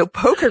me, I have no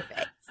poker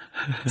face.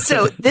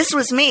 So this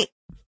was me.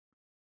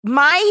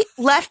 My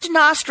left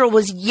nostril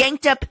was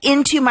yanked up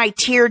into my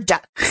tear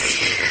ducts.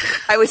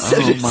 I was so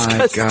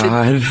disgusted.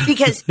 My God.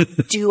 Because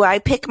do I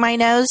pick my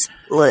nose?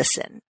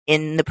 Listen,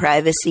 in the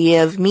privacy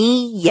of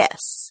me,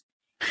 yes.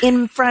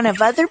 In front of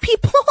other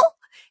people?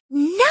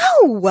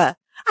 No,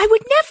 I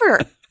would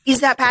never.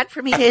 Is that bad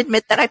for me to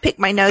admit that I pick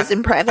my nose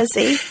in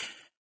privacy?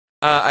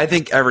 I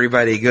think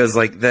everybody goes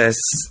like this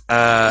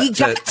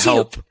to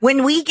help.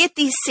 When we get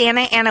these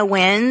Santa Ana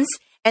winds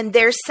and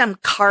there's some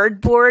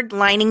cardboard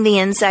lining the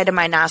inside of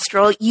my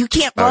nostril, you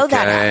can't blow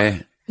that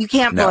out. You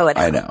can't blow it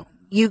out. I know.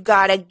 You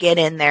got to get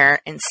in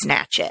there and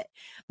snatch it.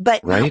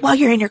 But not while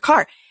you're in your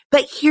car.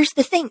 But here's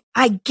the thing.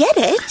 I get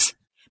it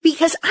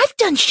because I've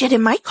done shit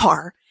in my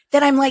car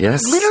that I'm like,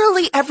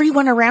 literally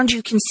everyone around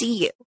you can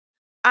see you.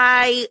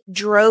 I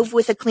drove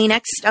with a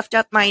Kleenex stuffed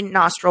up my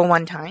nostril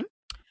one time.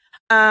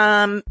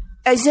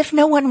 As if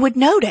no one would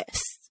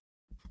notice.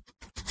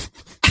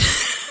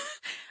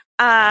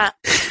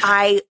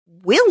 I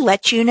will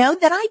let you know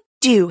that I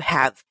do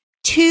have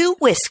 2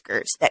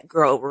 whiskers that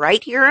grow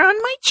right here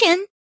on my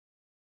chin,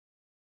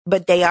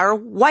 but they are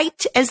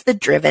white as the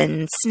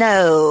driven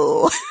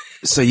snow.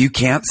 So you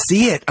can't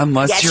see it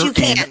unless you're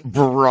in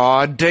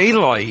broad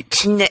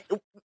daylight.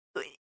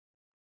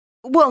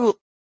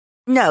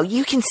 No,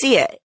 you can see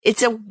it.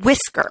 It's a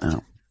whisker.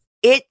 Oh.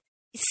 It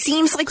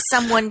seems like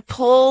someone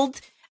pulled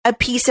a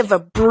piece of a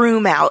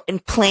broom out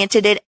and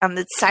planted it on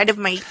the side of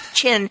my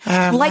chin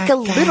like a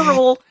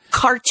literal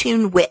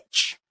cartoon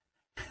witch.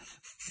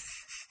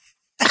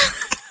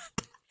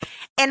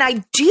 And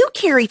I do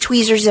carry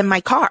tweezers in my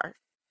car.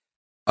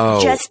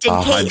 Oh, just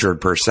in case.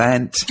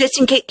 100%. Just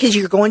in case, because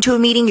you're going to a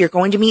meeting, you're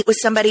going to meet with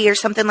somebody or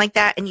something like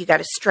that, and you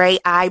got a stray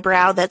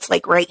eyebrow that's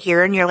like right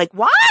here, and you're like,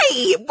 why?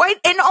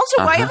 And also,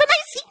 why haven't I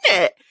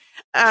seen it?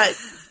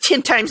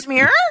 10 times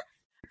mirror.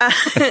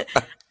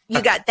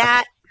 You got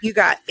that. You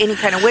got any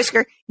kind of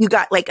whisker. You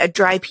got like a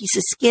dry piece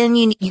of skin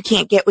you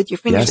can't get with your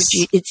fingers.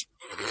 Yes. It's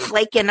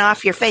flaking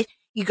off your face.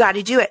 You got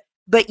to do it.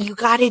 But you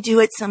got to do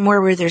it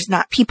somewhere where there's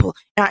not people,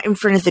 not in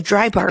front of the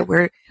dry bar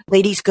where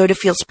ladies go to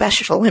feel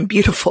special and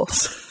beautiful.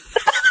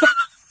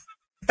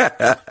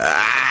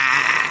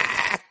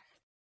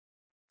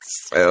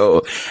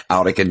 So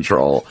out of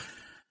control.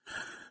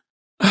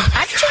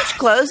 I've changed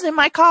clothes in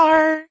my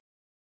car.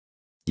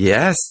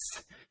 Yes.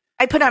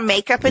 I put on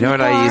makeup in You know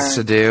the what car. I used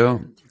to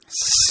do?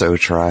 So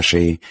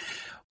trashy.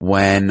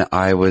 When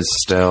I was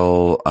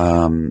still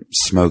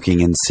smoking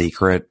in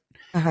secret,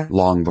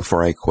 long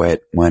before I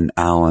quit, when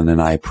Alan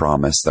and I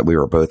promised that we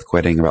were both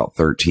quitting about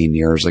 13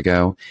 years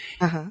ago,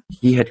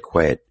 he had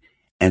quit.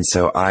 And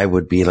so I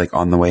would be like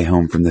on the way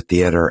home from the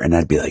theater and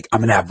I'd be like, I'm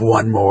going to have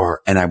one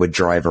more. And I would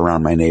drive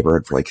around my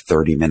neighborhood for like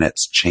 30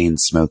 minutes, chain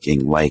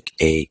smoking like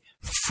a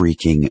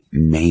freaking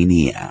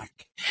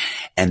maniac.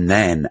 And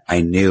then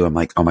I knew, I'm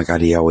like, oh my God,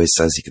 he always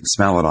says he can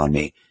smell it on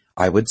me.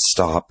 I would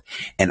stop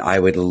and I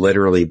would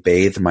literally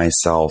bathe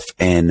myself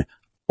in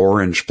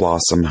Orange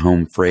Blossom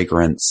home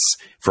fragrance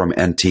from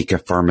Antica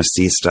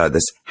Pharmacista,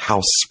 this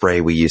house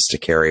spray we used to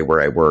carry where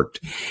I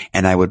worked.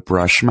 And I would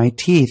brush my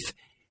teeth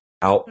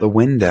out the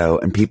window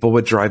and people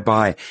would drive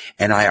by.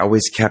 And I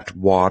always kept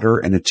water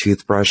and a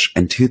toothbrush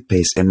and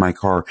toothpaste in my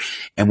car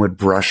and would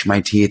brush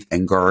my teeth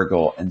and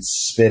gargle and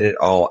spit it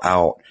all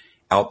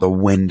out the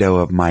window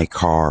of my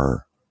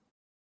car.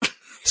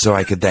 So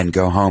I could then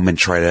go home and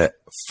try to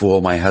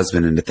fool my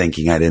husband into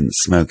thinking I didn't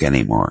smoke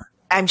anymore.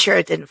 I'm sure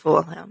it didn't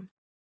fool him.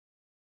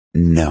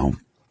 No.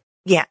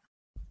 Yeah.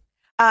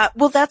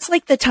 Well, that's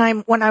like the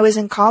time when I was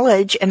in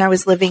college and I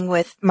was living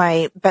with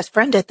my best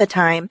friend at the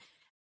time.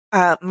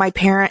 My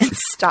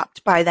parents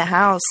stopped by the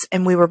house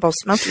and we were both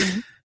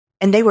smoking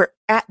and they were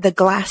at the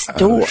glass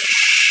door. Oh,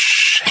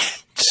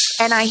 shit.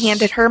 And I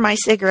handed her my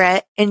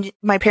cigarette and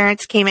my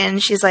parents came in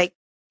and she's like,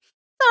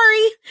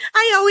 sorry,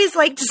 I always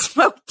like to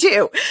smoke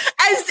too.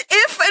 As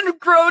if a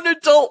grown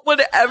adult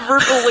would ever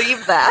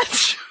believe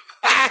that.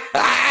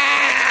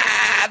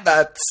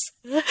 That's.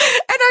 And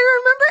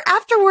I remember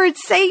afterwards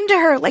saying to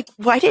her, like,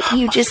 why didn't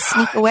you just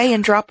sneak away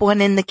and drop one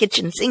in the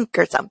kitchen sink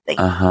or something?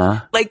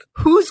 Like,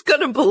 who's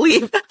going to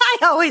believe I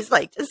always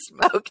like to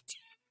smoke?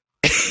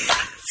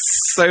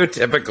 So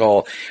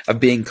typical of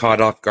being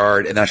caught off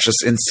guard. And that's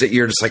just instant.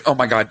 You're just like, oh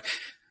my God.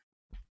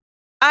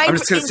 I'm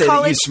just going to say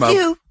that you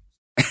smoke.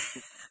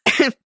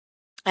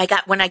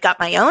 When I got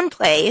my own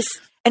place,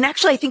 and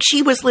actually I think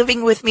she was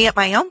living with me at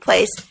my own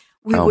place.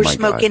 We were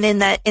smoking in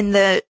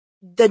the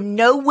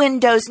no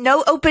windows,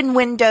 no open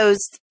windows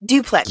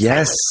duplex.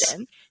 Yes. I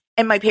lived in.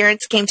 And my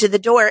parents came to the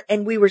door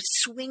and we were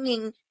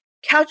swinging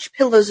couch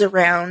pillows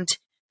around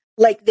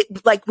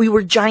like we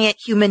were giant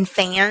human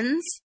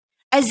fans,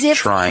 as if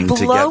trying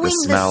blowing to get the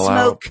smell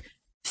smoke out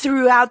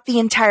throughout the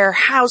entire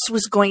house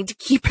was going to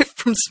keep it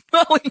from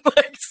smelling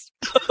like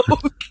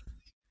smoke.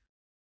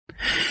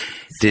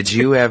 Did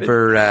you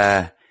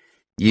ever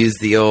use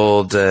the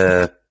old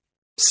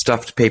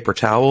stuffed paper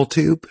towel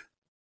tube?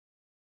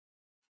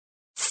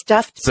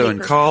 Stuffed So in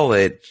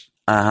college,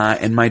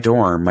 in my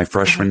dorm, my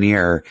freshman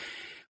year,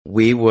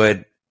 we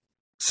would,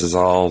 this is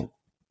all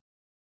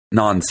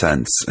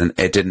nonsense and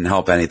it didn't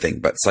help anything,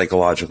 but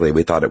psychologically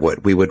we thought it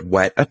would. We would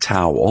wet a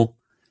towel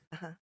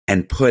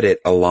and put it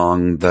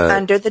along the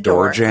under the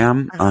door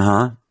jamb.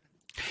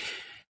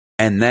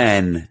 And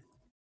then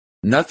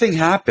nothing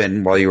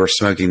happened while you were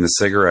smoking the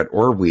cigarette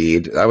or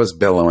weed. That was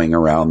billowing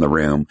around the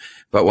room.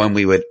 But when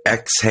we would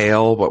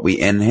exhale what we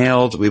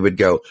inhaled, we would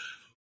go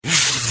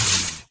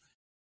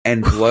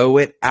and blow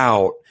it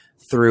out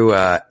through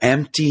a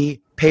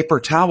empty paper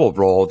towel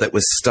roll that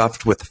was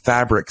stuffed with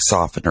fabric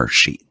softener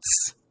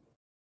sheets.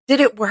 Did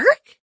it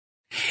work?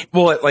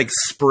 Well, it like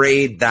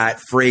sprayed that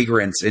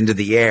fragrance into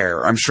the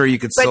air. I'm sure you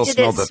could still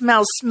smell But did it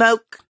smell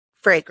smoke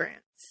fragrance?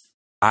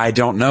 I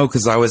don't know,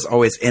 because I was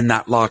always in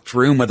that locked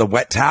room with a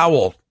wet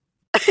towel.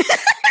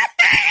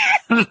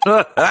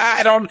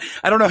 I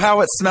don't know how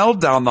it smelled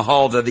down the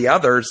hall to the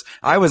others.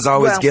 I was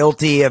always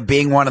guilty of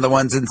being one of the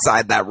ones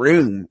inside that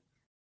room.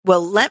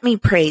 Well, let me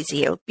praise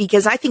you,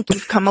 because I think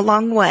you've come a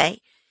long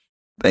way.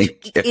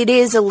 Thank you. It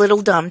is a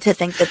little dumb to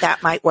think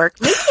that might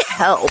work. Maybe it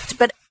helped,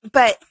 but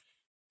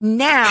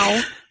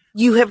now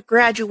you have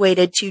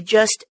graduated to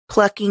just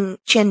plucking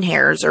chin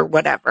hairs or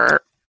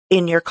whatever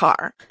in your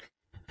car.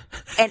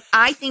 And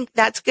I think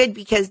that's good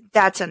because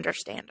that's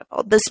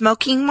understandable. The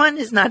smoking one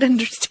is not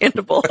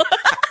understandable.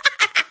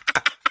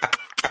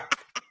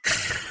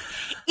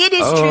 It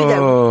is true,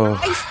 though.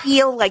 I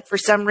feel like for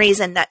some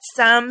reason that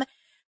some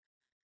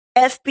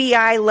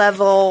FBI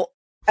level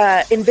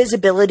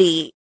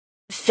invisibility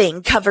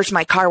thing covers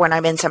my car when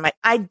I'm in some.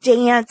 I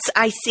dance.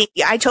 I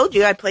told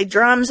you I played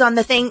drums on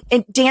the thing.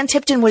 And Dan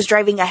Tipton was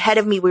driving ahead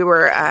of me. We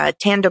were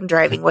tandem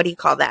driving. What do you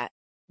call that?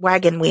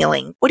 Wagon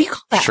wheeling. What do you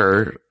call that?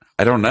 Sure.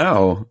 I don't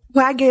know.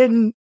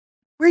 Wagon,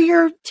 where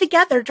you're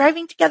together,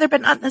 driving together,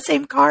 but not in the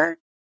same car.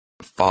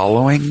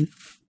 Following?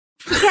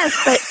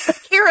 Yes, but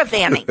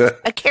caravanning.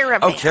 A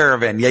caravan. Oh,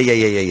 caravan. Yeah.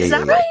 Is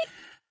that right?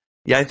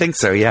 Yeah, I think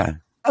so. Yeah.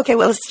 Okay,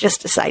 well, let's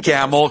just decide.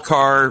 Camel,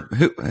 car.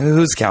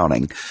 Who's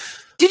counting?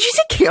 Did you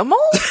say camel?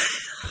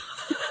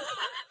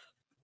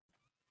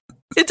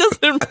 It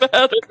doesn't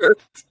matter.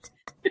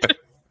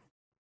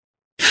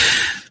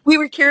 We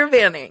were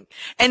caravanning,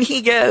 and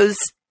he goes,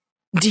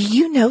 "Do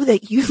you know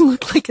that you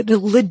look like a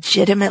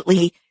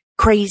legitimately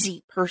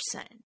crazy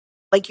person?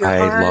 Like your I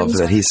arms love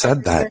that are he said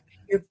everywhere, that.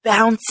 You're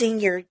bouncing.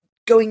 You're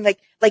going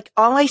like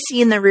all I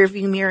see in the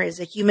rearview mirror is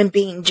a human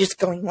being just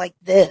going like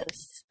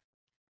this."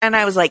 And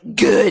I was like,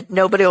 "Good,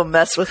 nobody will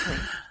mess with me."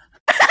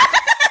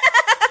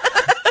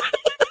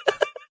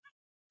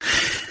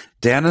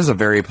 Dan is a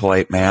very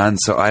polite man,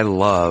 so I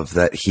love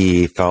that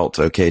he felt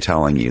okay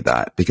telling you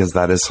that, because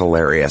that is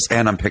hilarious.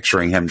 And I'm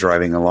picturing him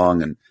driving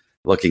along and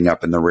looking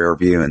up in the rear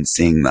view and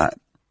seeing that.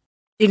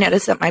 Do you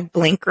notice that my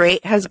blink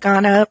rate has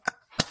gone up?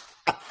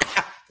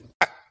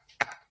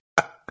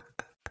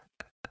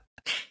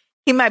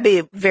 He might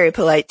be very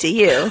polite to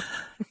you.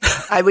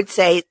 I would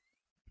say,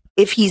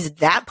 if he's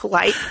that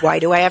polite, why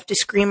do I have to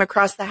scream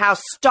across the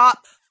house,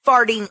 "Stop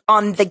farting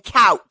on the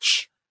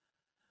couch"?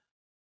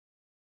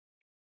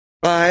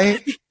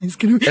 He's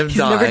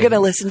never going to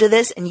listen to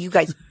this, and you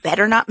guys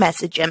better not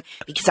message him,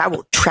 because I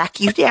will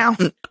track you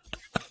down.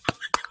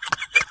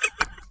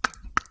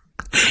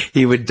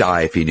 He would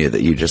die if he knew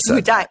that you just said You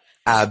would die.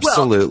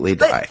 Absolutely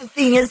die. But the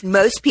thing is,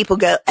 most people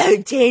go, "Oh,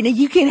 Dana,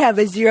 you can have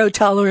a zero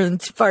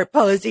tolerance fart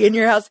policy in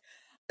your house."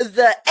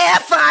 The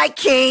F I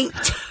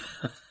can't.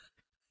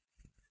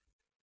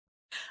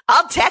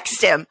 I'll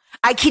text him.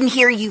 "I can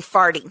hear you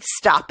farting.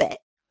 Stop it."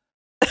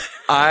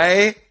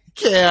 I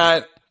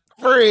can't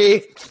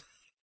breathe.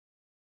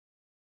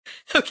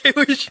 Okay,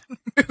 we should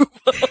move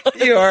on.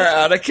 You are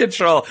out of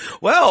control.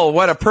 Well,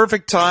 what a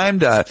perfect time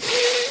to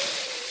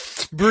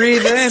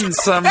breathe in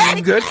some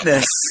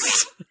goodness.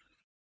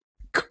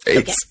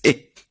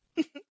 Crazy.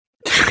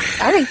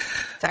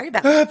 Sorry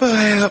about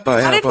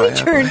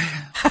that.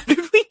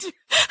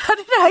 How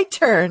did I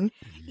turn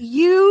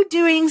you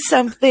doing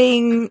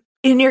something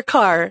in your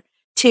car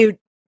to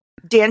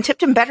Dan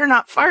Tipton better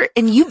not fart,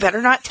 and you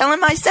better not tell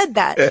him I said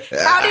that?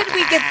 How did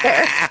we get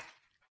there?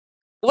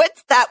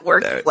 What's that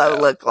workflow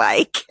look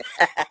like?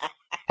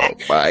 Oh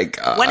my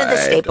God. One of the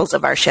staples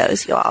of our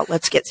shows, y'all,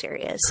 let's get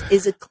serious,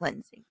 is a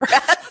cleansing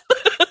breath.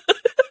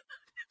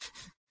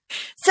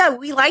 So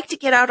we like to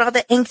get out all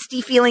the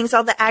angsty feelings,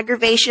 all the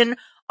aggravation,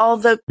 all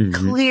the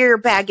clear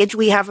baggage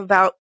we have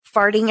about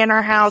farting in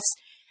our house.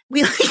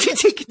 We like to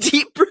take a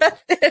deep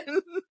breath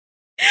in,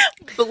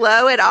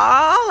 blow it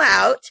all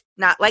out,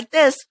 not like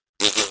this,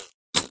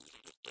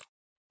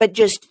 but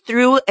just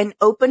through an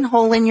open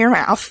hole in your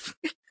mouth.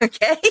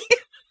 Okay?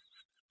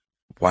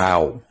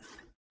 Wow.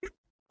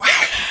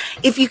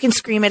 If you can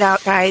scream it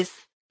out, guys,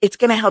 it's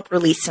going to help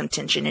release some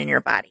tension in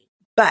your body.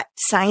 But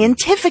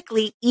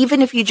scientifically,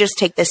 even if you just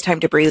take this time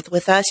to breathe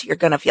with us, you're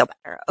going to feel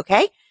better.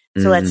 Okay?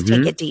 So let's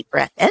take a deep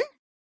breath in.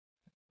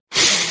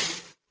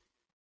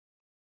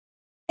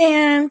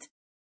 And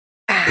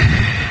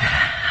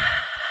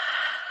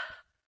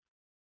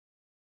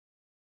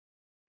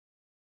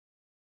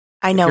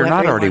I know If you're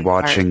not everyone already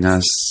watching farts.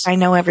 us. I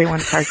know everyone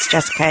farts,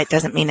 Jessica. It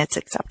doesn't mean it's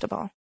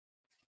acceptable.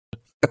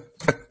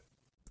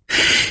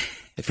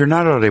 If you're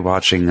not already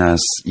watching us,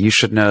 you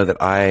should know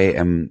that I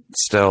am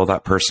still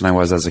that person I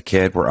was as a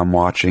kid, where I'm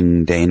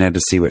watching Dana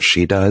to see what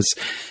she does.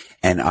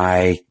 And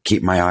I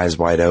keep my eyes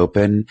wide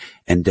open,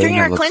 and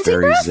Dana looks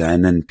very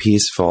zen and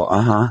peaceful.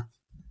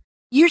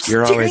 You're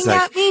staring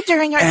at me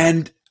during our...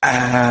 And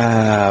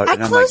out. I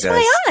close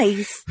my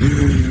eyes.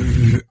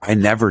 I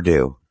never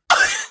do.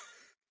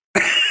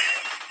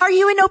 Are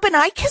you an open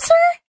eye kisser?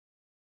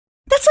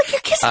 That's like you're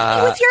kissing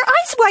me with your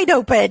eyes wide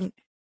open.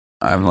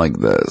 I'm like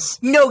this.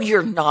 No,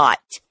 you're not.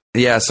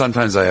 Yeah,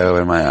 sometimes I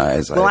open my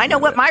eyes. Well, I know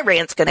what my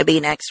rant's going to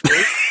be next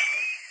week.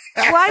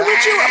 Why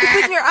would you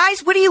open your eyes?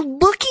 What are you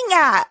looking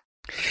at?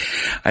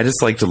 I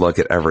just like to look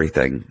at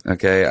everything.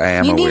 Okay, I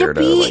am a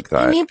weirdo like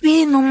that. You need to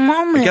be in the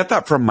moment. I get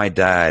that from my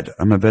dad.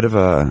 I'm a bit of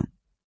a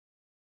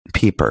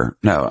peeper.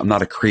 No, I'm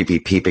not a creepy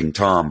peeping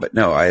Tom, but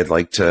no, I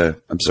like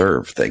to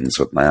observe things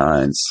with my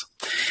eyes.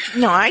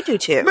 No, I do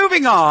too.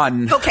 Moving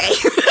on. Okay.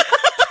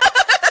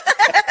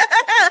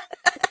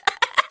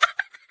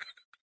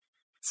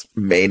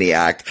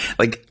 Maniac.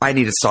 Like, I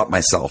need to stop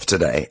myself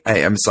today.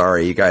 I'm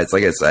sorry, you guys.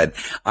 Like I said,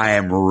 I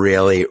am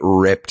really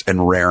ripped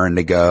and raring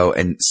to go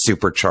and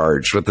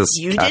supercharged with this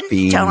caffeine.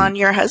 Didn't tell on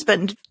your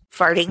husband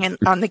farting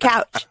on the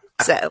couch.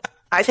 So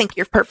I think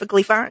you're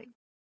perfectly fine.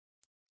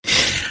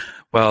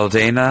 Well,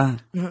 Dana,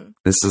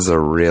 this is a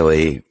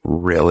really,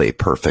 really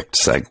perfect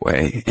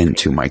segue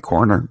into my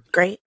corner.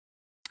 Great.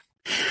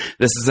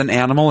 This is an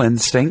Animal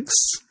Instincts.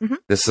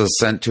 This is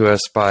sent to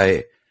us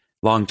by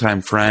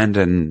longtime friend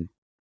and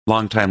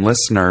longtime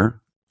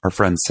listener, our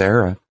friend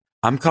Sarah.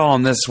 I'm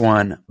calling this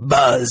one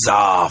Buzz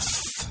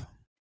Off.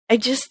 I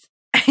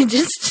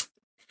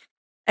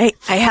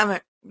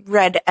haven't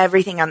read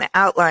everything on the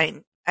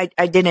outline.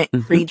 I didn't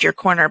read your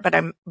corner,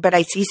 but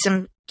I see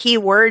some key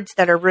words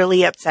that are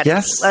really upsetting.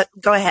 Yes.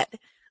 Go ahead.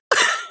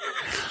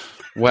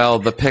 Well,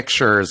 the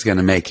picture is going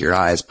to make your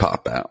eyes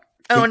pop out.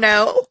 Oh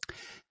no.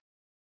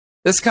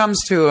 This comes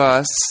to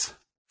us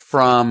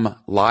from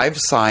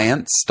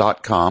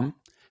livescience.com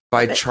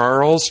by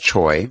Charles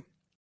Choi.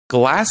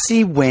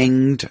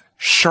 Glassy-winged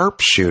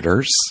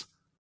sharpshooters,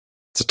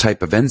 it's a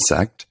type of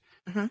insect,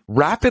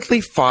 rapidly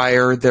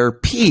fire their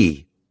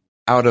pee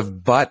out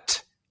of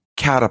butt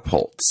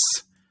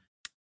catapults.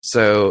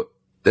 So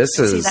this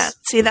is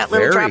see that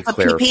little very drop of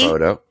clear pee-pee?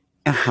 photo.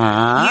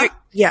 Uh-huh.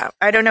 Yeah,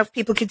 I don't know if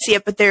people could see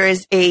it, but there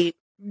is a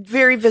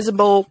very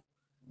visible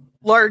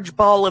large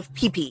ball of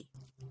pee-pee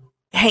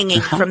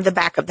hanging from the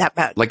back of that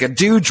bug. Like a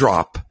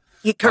dewdrop.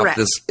 Correct.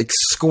 Of this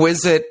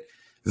exquisite,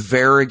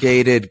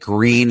 variegated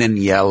green and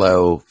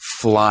yellow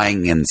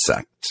flying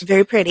insect.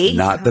 Very pretty.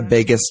 Not the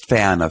biggest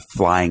fan of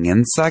flying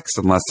insects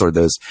unless they're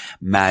those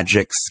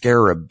magic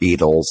scarab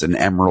beetles in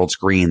emerald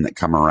green that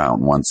come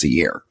around once a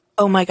year.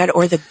 Oh my God.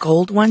 Or the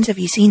gold ones. Have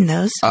you seen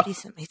those?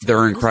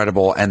 They're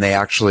incredible, and they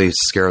actually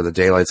scare the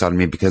daylights out of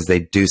me because they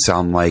do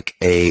sound like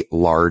a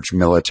large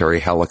military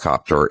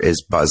helicopter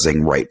is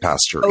buzzing right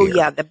past your ear. Oh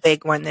yeah, the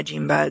big one, the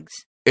June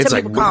bugs. It's Some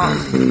like, people call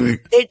them.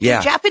 The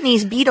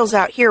Japanese beetles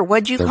out here.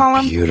 What'd you call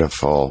them?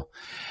 Beautiful.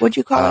 What'd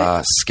you call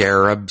it?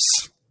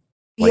 Scarabs.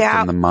 Like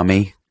from the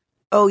Mummy.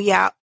 Oh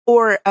yeah.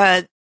 Or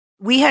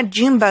we had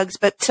June bugs,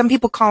 but some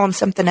people call them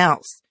something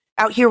else.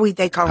 Out here,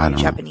 they call them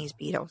Japanese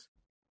beetles.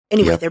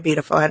 Anyway, they're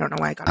beautiful. I don't know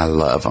why I got them. I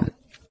love them.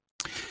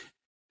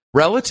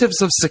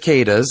 Relatives of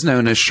cicadas,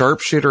 known as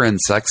sharpshooter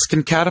insects,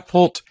 can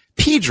catapult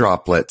pea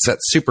droplets at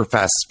super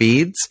fast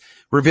speeds,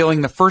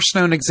 revealing the first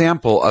known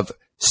example of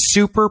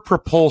super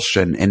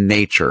propulsion in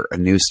nature, a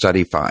new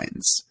study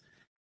finds.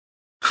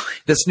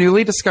 This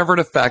newly discovered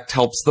effect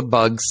helps the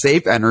bug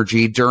save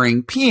energy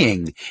during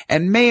peeing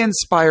and may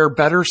inspire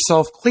better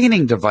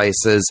self-cleaning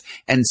devices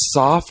and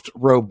soft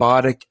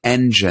robotic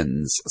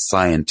engines,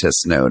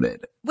 scientists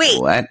noted.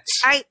 Wait, what?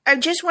 I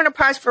just want to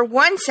pause for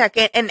 1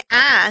 second and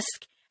ask,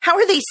 how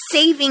are they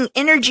saving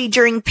energy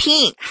during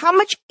peeing? How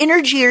much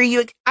energy are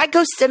you? I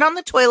go sit on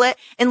the toilet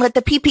and let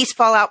the pee-pees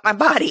fall out my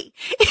body.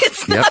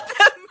 It's not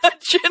that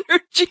much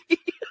energy.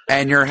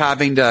 And you're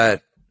having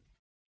to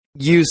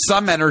use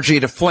some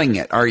energy to fling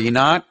it, are you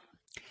not?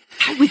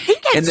 I would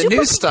think that's in the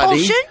new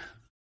study,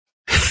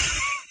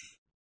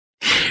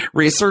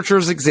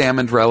 researchers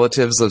examined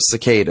relatives of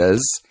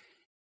cicadas.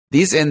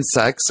 These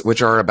insects,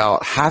 which are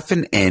about half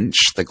an inch,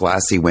 the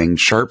glassy-winged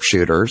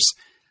sharpshooters,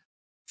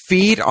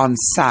 feed on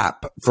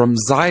sap from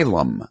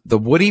xylem, the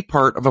woody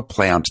part of a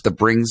plant that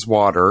brings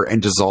water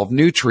and dissolved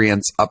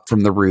nutrients up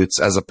from the roots,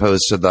 as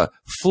opposed to the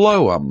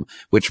phloem,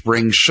 which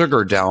brings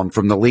sugar down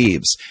from the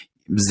leaves.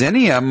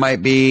 Zinnia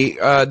might be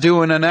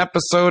doing an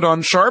episode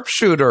on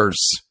sharpshooters.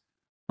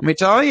 Let me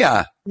tell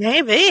you.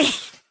 Maybe.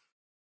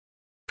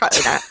 Probably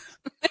not.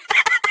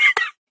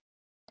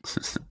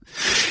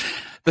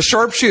 The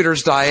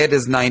sharpshooter's diet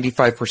is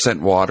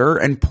 95% water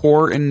and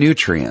poor in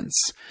nutrients.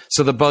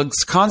 So the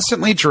bugs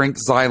constantly drink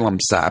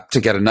xylem sap to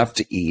get enough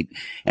to eat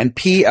and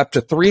pee up to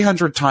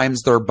 300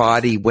 times their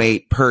body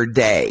weight per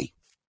day.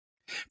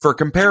 For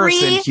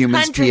comparison,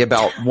 humans pee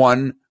about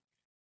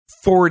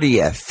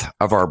 1/40th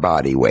of our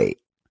body weight.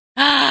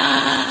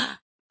 My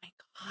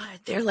God,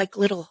 they're like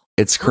little.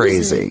 It's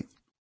crazy. Hoses.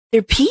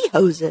 They're pee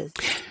hoses.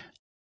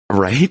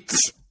 Right?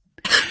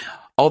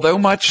 Although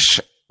much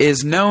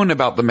is known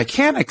about the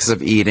mechanics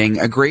of eating,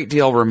 a great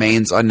deal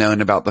remains unknown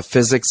about the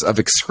physics of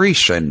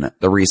excretion,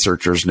 the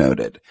researchers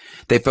noted.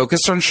 They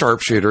focused on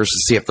sharpshooters to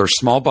see if their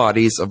small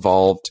bodies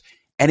evolved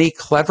any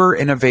clever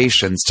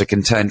innovations to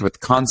contend with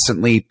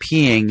constantly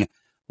peeing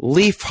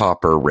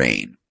leafhopper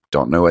rain.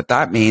 Don't know what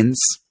that means.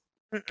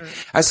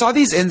 I saw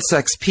these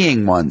insects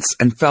peeing once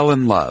and fell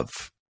in love.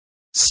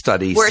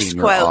 Study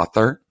senior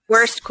author.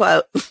 Worst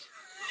quote.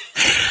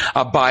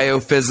 A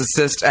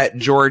biophysicist at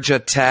Georgia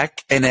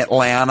Tech in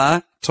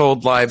Atlanta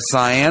told Live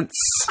Science.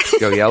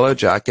 Go Yellow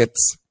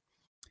Jackets.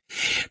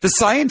 The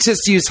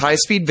scientists use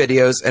high-speed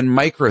videos and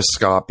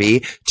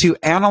microscopy to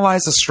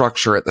analyze a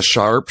structure at the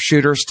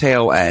sharpshooter's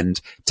tail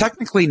end,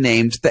 technically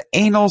named the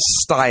anal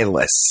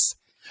stylus,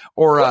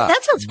 or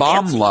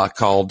Baumla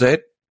called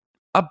it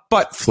a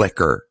butt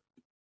flicker.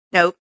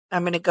 Nope,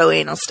 I'm going to go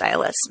anal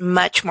stylus.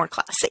 Much more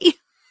classy.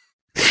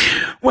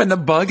 When the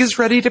bug is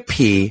ready to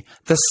pee,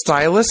 the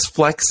stylus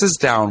flexes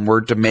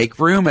downward to make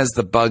room as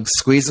the bug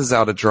squeezes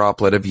out a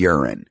droplet of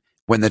urine.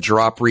 When the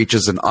drop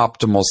reaches an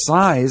optimal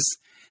size,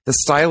 the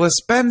stylus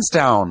bends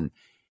down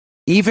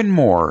even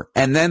more,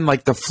 and then,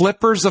 like the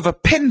flippers of a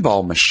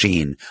pinball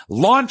machine,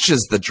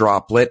 launches the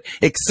droplet,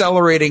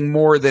 accelerating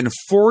more than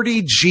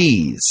 40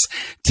 Gs,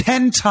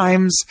 10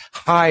 times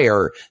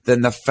higher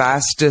than the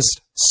fastest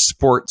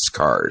sports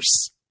cars.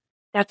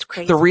 That's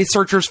crazy. The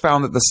researchers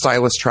found that the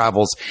stylus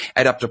travels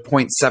at up to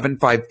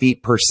 0.75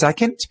 feet per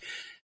second.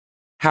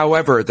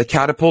 However, the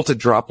catapulted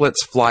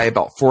droplets fly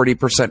about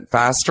 40%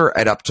 faster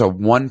at up to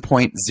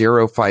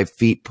 1.05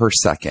 feet per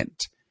second.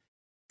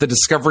 The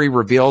discovery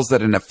reveals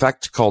that an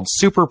effect called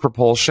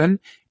superpropulsion,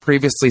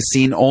 previously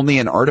seen only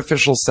in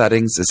artificial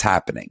settings, is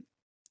happening.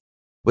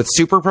 With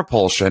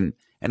superpropulsion,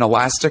 an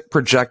elastic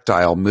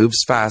projectile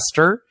moves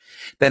faster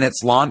than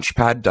its launch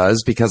pad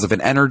does because of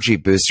an energy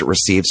boost it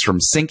receives from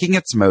syncing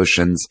its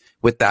motions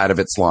with that of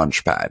its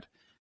launch pad.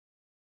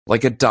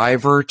 Like a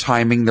diver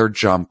timing their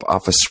jump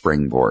off a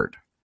springboard.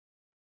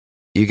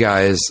 You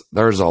guys,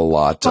 there's a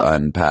lot to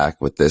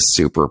unpack with this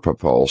super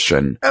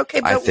propulsion.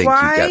 Okay, but I think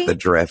why? you get the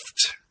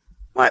drift.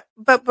 What?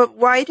 But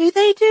why do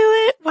they do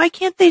it? Why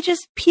can't they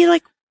just pee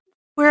like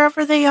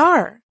wherever they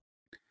are?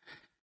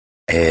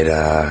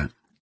 It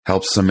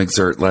helps them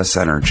exert less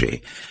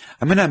energy.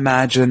 I'm going to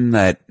imagine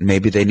that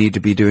maybe they need to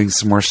be doing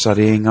some more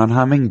studying on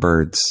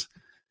hummingbirds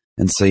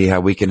and see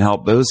how we can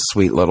help those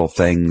sweet little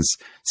things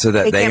so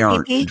that they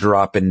aren't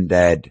dropping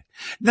dead.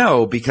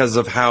 No, because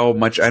of how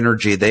much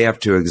energy they have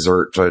to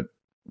exert to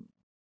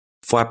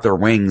flap their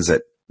wings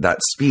at that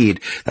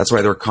speed. That's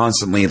why they're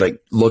constantly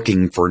like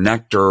looking for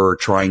nectar or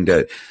trying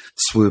to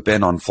swoop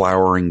in on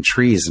flowering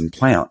trees and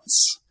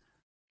plants.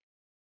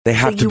 They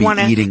have to be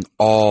eating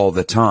all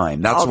the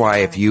time. That's why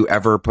if you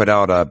ever put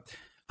out a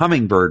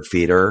hummingbird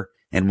feeder,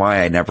 and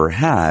why I never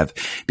have,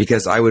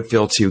 because I would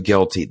feel too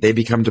guilty. They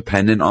become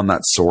dependent on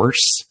that source.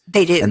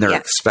 They do. And they're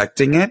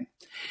expecting it.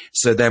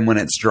 So then when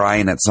it's dry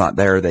and it's not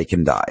there, they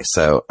can die.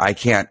 So I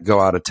can't go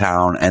out of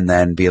town and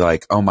then be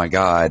like, oh my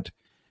God,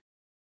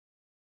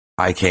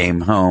 I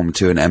came home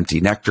to an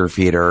empty nectar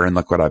feeder and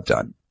look what I've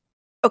done.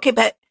 Okay,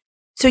 but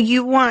so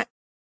you want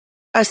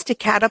us to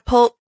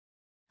catapult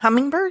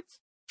hummingbirds?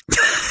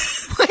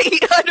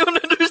 Wait, I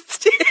don't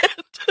understand.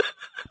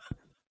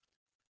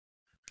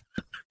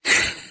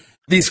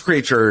 These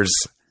creatures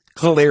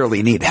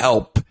clearly need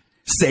help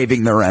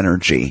saving their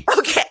energy.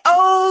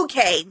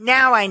 Okay.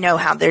 Now I know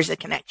how there's a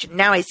connection.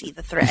 Now I see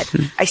the thread.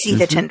 I see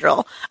the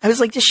tendril. I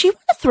was like, does she want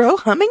to throw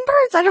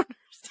hummingbirds? I don't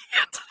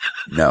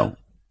understand. No.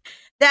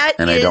 I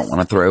don't want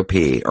to throw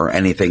pee or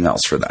anything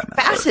else for that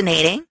matter.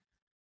 Fascinating.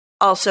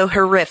 Also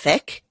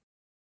horrific.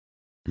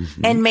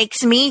 And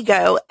makes me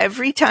go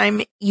every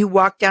time you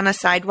walk down a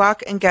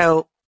sidewalk and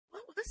go,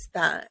 what was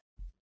that?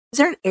 Is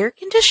there an air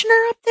conditioner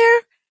up there?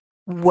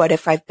 What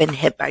if I've been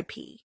hit by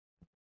pee?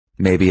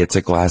 Maybe it's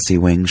a glassy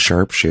wing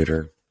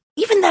sharpshooter.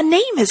 Even the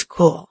name is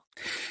cool.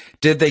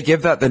 Did they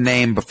give that the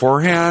name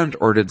beforehand,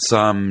 or did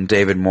some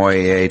David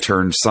Moyer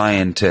turned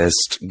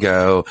scientist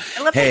go,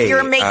 I love that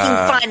you're making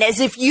fun as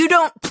if you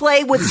don't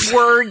play with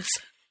words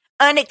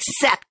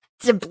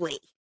unacceptably.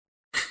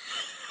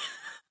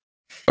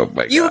 Oh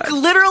my God. You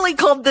literally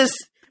called this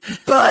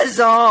buzz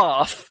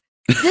off.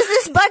 Does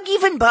this bug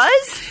even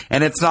buzz?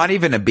 And it's not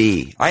even a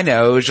bee. I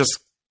know. It's just,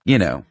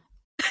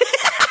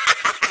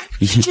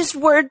 just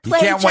wordplay. You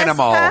can't win them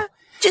all.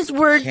 Just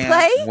wordplay.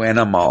 Can't win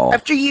them all.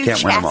 After you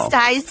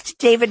chastised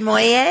David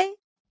Moyer.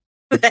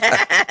 Okay.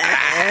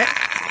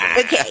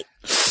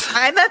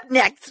 I'm up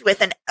next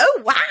with an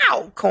oh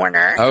wow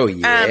corner. Oh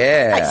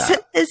yeah. I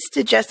sent this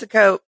to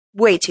Jessica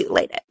way too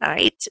late at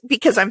night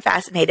because I'm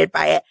fascinated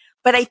by it.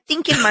 But I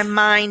think in my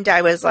mind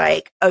I was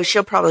like, oh,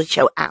 she'll probably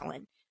show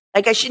Alan.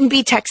 Like I shouldn't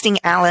be texting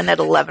Alan at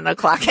 11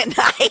 o'clock at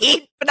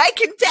night, but I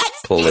can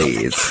text.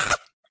 Please.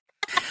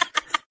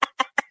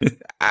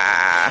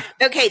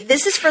 Okay,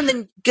 this is from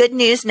the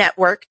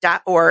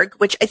goodnewsnetwork.org,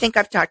 which I think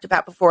I've talked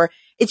about before.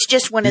 It's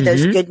just one of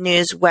those good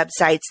news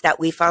websites that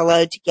we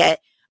follow to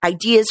get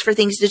ideas for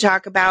things to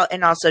talk about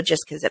and also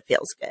just because it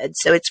feels good.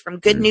 So it's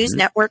from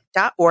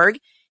goodnewsnetwork.org.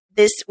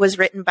 This was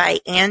written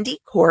by Andy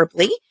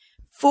Corbley.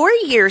 4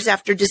 years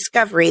after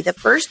discovery, the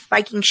first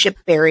Viking ship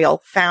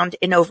burial found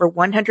in over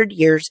 100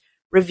 years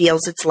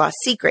reveals its lost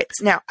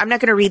secrets. Now, I'm not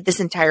going to read this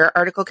entire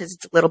article because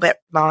it's a little bit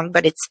long,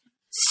 but it's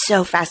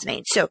so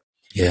fascinating. So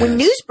when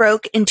news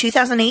broke in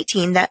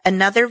 2018 that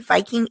another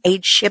Viking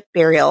age ship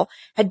burial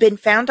had been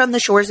found on the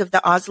shores of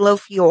the Oslo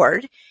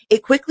Fjord,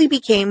 it quickly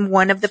became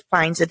one of the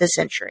finds of the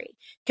century.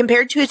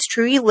 Compared to its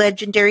truly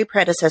legendary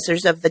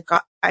predecessors of the,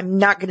 I'm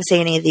not going to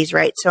say any of these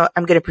right, so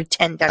I'm going to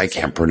pretend I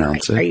can't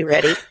pronounce it. Are you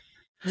ready?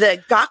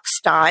 The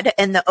Gokstad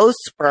and the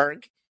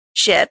Oseberg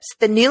ships,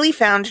 the newly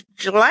found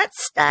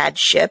Glatstad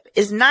ship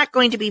is not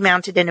going to be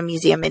mounted in a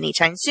museum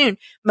anytime soon.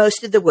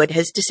 Most of the wood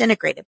has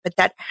disintegrated, but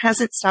that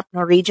hasn't stopped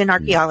Norwegian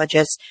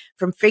archaeologists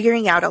from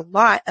figuring out a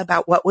lot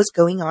about what was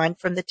going on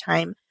from the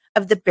time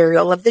of the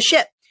burial of the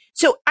ship.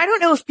 So I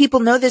don't know if people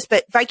know this,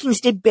 but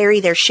Vikings did bury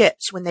their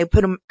ships when they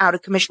put them out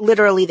of commission.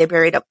 Literally, they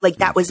buried up. Like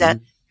that was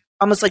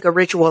almost like a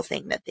ritual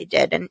thing that they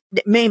did. And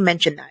it may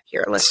mention that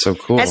here. So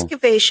cool.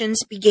 Excavations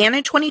began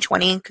in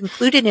 2020 and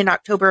concluded in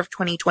October of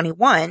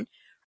 2021.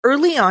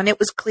 Early on, it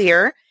was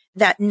clear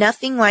that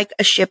nothing like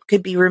a ship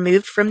could be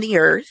removed from the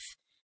earth,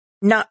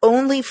 not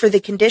only for the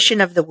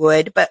condition of the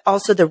wood, but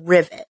also the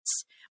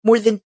rivets. More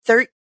than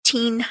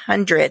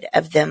 1,300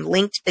 of them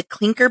linked the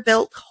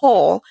clinker-built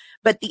hull,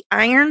 but the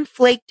iron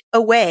flaked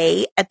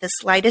away at the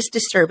slightest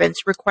disturbance,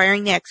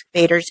 requiring the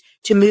excavators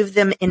to move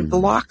them in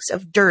blocks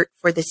of dirt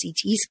for the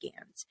CT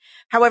scans.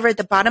 However, at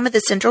the bottom of the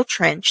central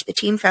trench, the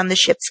team found the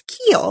ship's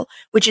keel,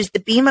 which is the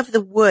beam of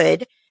the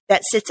wood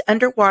that sits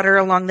underwater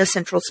along the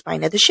central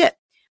spine of the ship.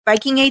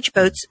 Viking age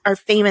boats are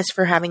famous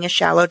for having a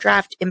shallow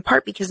draft, in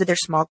part because of their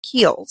small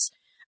keels.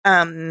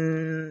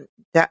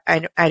 That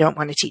I don't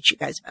want to teach you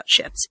guys about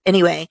ships.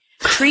 Anyway,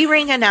 tree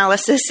ring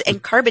analysis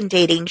and carbon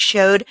dating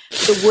showed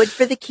the wood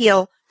for the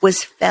keel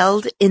was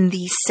felled in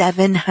the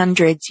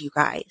 700s, you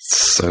guys.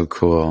 So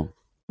cool.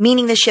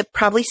 Meaning the ship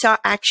probably saw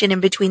action in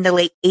between the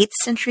late 8th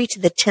century to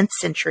the 10th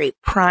century,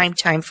 prime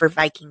time for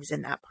Vikings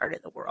in that part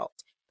of the world.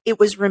 It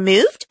was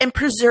removed and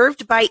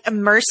preserved by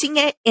immersing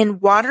it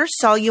in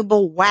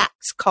water-soluble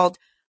wax called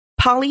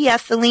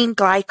polyethylene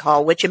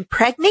glycol, which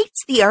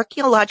impregnates the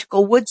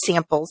archaeological wood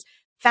samples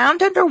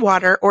found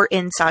underwater or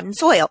in sodden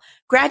soil.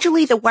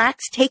 Gradually, the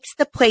wax takes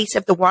the place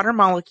of the water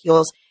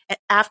molecules, and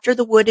after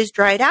the wood is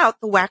dried out,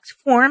 the wax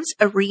forms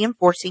a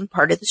reinforcing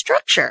part of the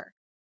structure.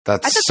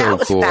 That's I thought so that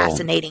was cool.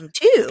 fascinating,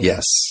 too.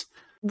 Yes.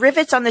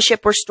 Rivets on the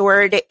ship were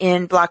stored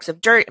in blocks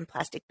of dirt and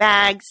plastic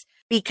bags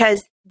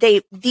because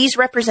these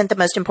represent the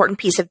most important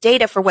piece of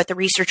data for what the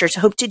researchers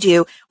hope to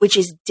do, which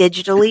is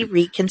digitally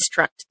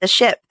reconstruct the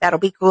ship. That'll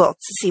be cool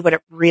to see what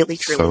it really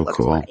truly looks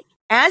like.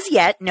 As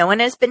yet, no one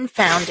has been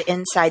found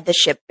inside the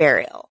ship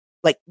burial,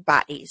 like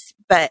bodies,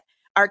 but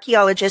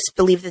archaeologists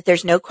believe that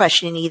there's no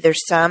question either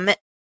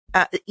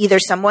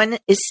someone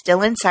is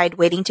still inside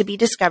waiting to be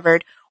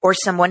discovered or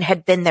someone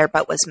had been there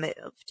but was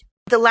moved.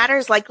 The latter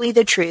is likely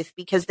the truth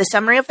because the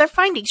summary of their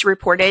findings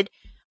reported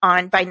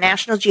on by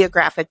National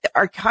Geographic,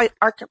 oh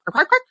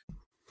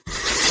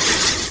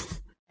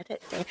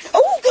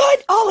God,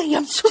 Ollie,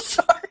 I'm so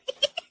sorry.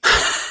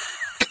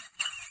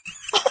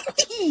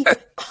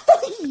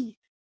 Ollie,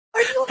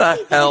 are you okay? What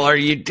the hell are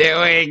you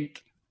doing?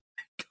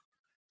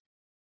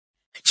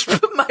 I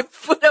just put my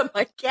foot on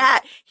my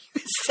cat.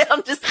 He was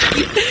sound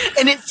asleep,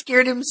 and it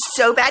scared him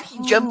so bad he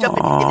jumped up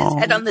and hit his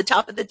head on the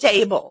top of the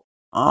table.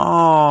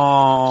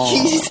 Oh.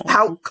 He's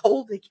out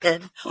cold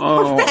again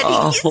already.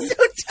 He's so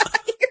tired.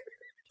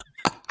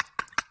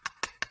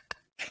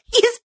 He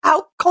is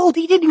out cold.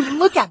 He didn't even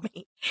look at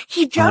me.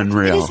 He jumped,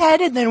 hit his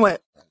head, and then went.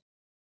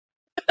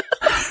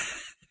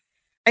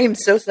 I am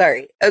so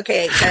sorry.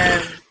 Okay,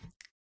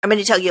 I'm going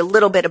to tell you a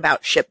little bit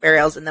about ship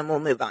burials, and then we'll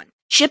move on.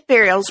 Ship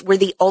burials were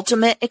the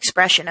ultimate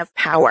expression of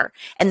power,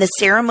 and the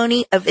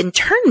ceremony of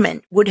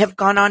interment would have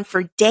gone on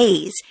for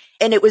days,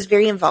 and it was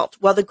very involved.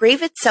 While the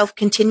grave itself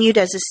continued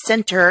as a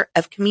center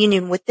of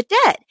communion with the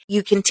dead,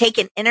 you can take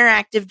an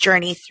interactive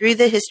journey through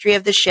the history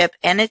of the ship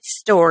and its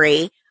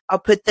story. I'll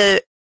put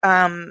the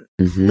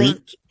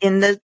link in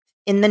the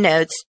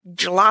notes,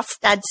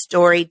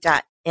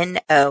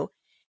 glostadstory.no.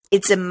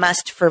 It's a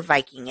must for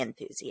Viking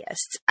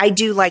enthusiasts. I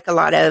do like a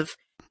lot of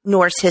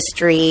Norse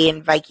history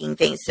and Viking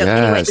things. So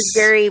anyway, it was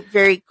very,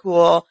 very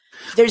cool.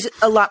 There's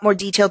a lot more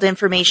detailed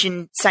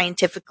information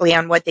scientifically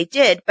on what they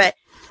did, but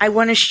I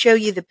want to show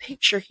you the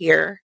picture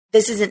here.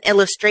 This is an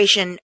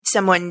illustration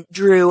someone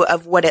drew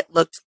of what it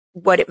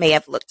may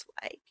have looked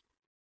like.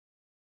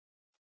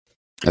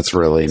 That's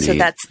really neat. So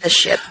that's the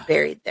ship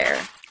buried there.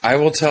 I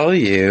will tell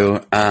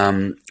you,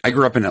 I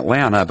grew up in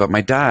Atlanta, but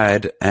my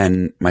dad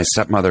and my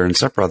stepmother and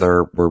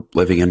stepbrother were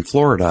living in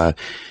Florida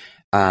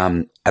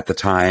at the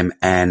time.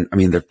 And I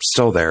mean, they're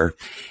still there.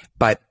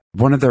 But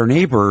one of their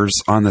neighbors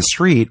on the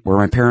street where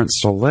my parents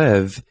still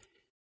live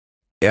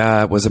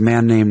was a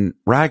man named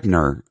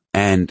Ragnar.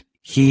 And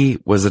he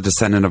was a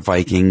descendant of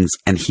Vikings,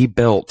 and he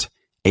built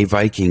a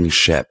Viking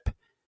ship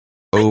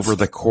over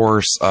the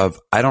course of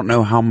I don't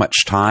know how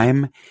much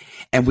time.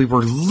 And we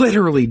were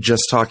literally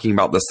just talking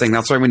about this thing.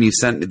 That's why when you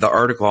sent the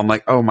article, I'm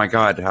like, oh my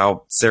God,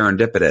 how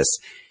serendipitous.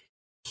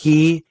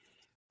 He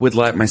would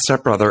let my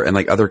stepbrother and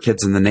like other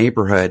kids in the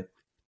neighborhood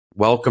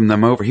welcome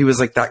them over. He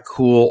was like that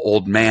cool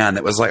old man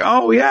that was like,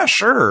 oh yeah,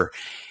 sure.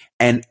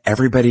 And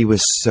everybody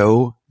was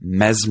so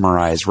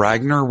mesmerized.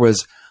 Ragnar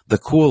was the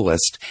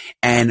coolest.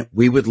 And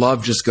we would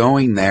love just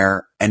going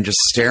there and just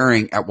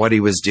staring at what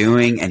he was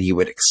doing. And he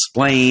would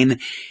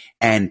explain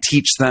and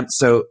teach them.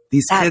 So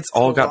these kids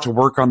all got to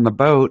work on the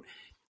boat.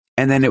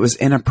 And then it was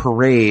in a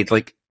parade.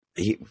 Like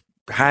he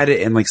had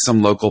it in like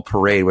some local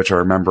parade, which I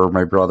remember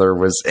my brother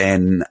was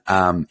in.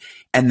 And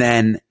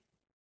then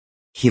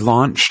he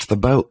launched the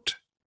boat.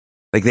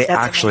 Like they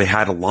actually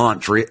had a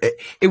launch.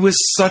 It was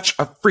such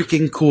a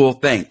freaking cool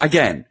thing.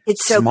 Again,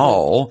 it's so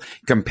small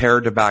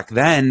compared to back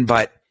then,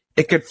 but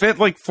it could fit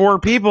like 4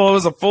 people. It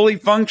was a fully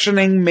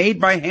functioning,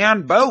 made by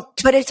hand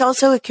boat. But it's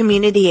also a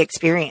community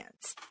experience.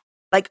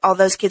 Like all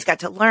those kids got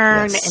to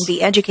learn and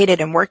be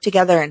educated and work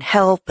together and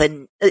help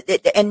and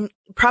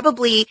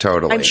probably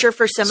totally. I'm sure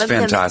for some of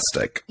them,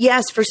 fantastic.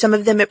 Yes, for some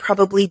of them, it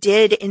probably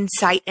did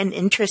incite an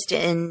interest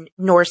in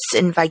Norse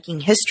and Viking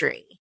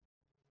history.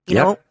 You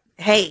know,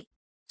 hey,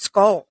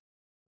 skull.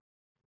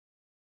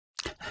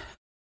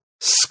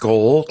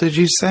 Skull, did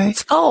you say?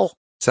 Skull.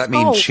 Does that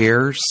mean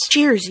cheers?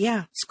 Cheers,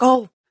 yeah.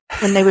 Skull.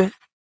 When they were.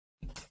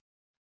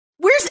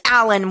 Where's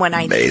Alan when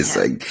I need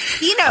him?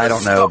 He knows. I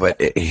don't know, but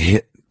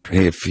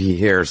if he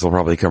hears, he'll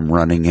probably come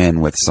running in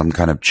with some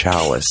kind of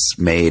chalice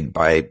made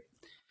by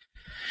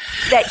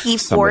that he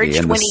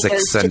forged when he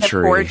goes to the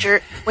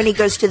forger. When he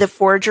goes to the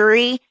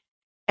forgery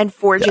and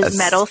forges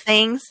metal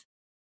things,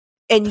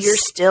 and you're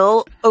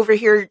still over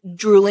here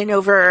drooling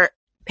over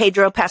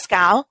Pedro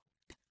Pascal.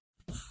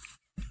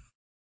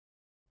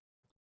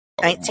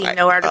 I ain't seen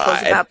no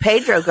articles about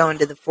Pedro going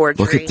to the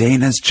forgery. Look at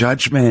Dana's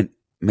judgment.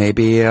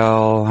 Maybe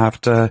I'll have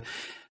to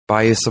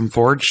buy you some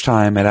forge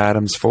time at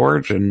Adam's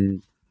Forge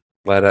and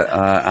let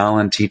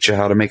Alan teach you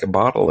how to make a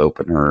bottle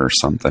opener or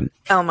something.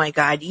 Oh my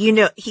God.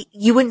 You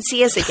wouldn't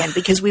see us again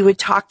because we would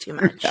talk too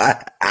much.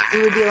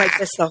 We would be like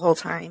this the whole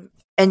time.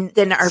 And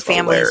then our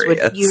families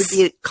you would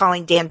be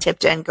calling Dan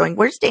Tipton going,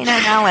 where's Dana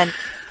and Alan?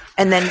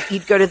 And then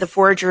you'd go to the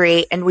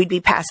forgery and we'd be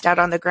passed out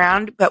on the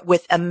ground, but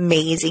with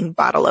amazing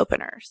bottle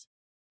openers.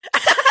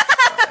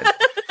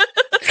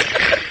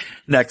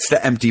 Next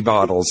to empty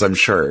bottles, I'm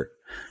sure.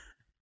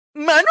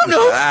 I don't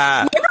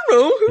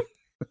know.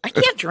 I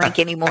can't drink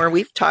anymore.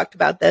 We've talked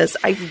about this.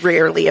 I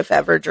rarely, if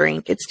ever,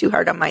 drink. It's too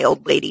hard on my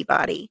old lady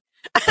body.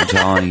 I'm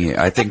telling you,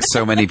 I think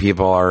so many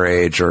people our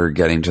age are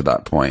getting to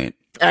that point.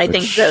 I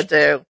think so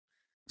too.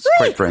 It's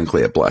quite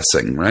frankly a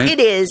blessing, right? It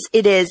is.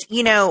 It is.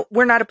 You know,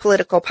 we're not a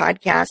political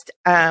podcast,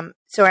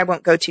 so I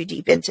won't go too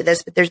deep into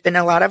this, but there's been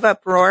a lot of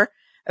uproar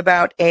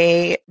about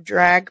a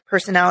drag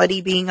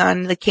personality being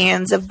on the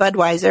cans of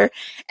Budweiser.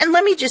 And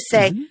let me just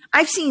say,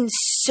 I've seen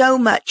so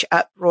much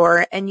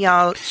uproar and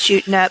y'all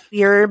shooting up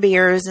your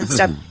beers and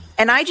stuff.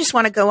 And I just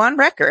want to go on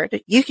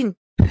record. You can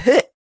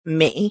put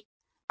me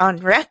on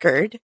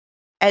record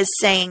as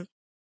saying,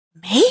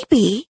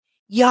 maybe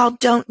y'all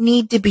don't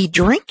need to be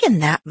drinking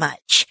that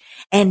much.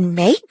 And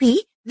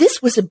maybe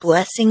this was a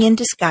blessing in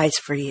disguise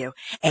for you.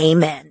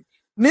 Amen.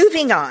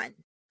 Moving on.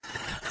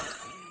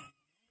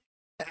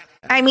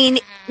 I mean,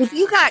 if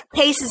you got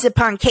cases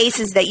upon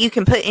cases that you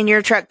can put in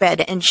your truck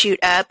bed and shoot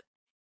up,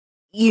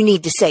 you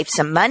need to save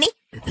some money.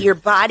 Your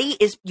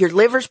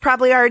liver's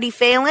probably already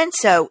failing,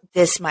 so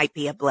this might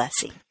be a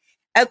blessing.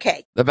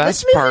 Okay. The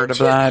best part of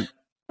that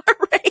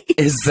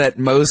is that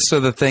most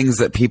of the things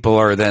that people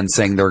are then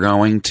saying they're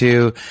going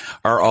to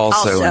are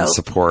also in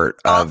support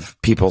of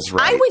people's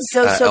rights. I would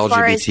go so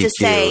far as to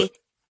say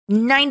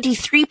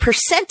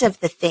 93% of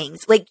the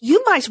things, like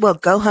you might as well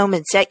go home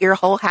and set your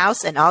whole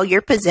house and all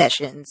your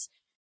possessions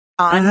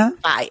on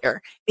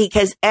fire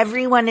because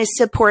everyone is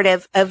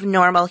supportive of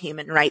normal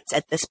human rights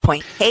at this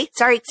point. Okay.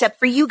 Sorry, except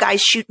for you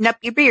guys shooting up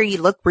your beer.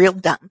 You look real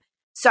dumb.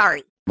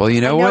 Sorry. Well,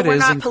 you know what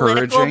is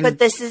encouraging? But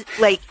this is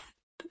like,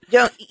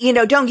 don't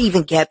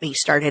even get me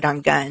started on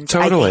guns.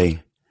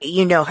 Totally.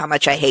 You know how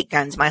much I hate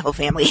guns. My whole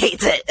family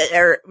hates it,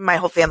 or my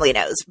whole family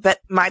knows. But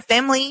my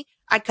family,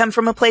 I come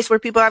from a place where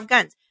people have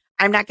guns.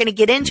 I'm not going to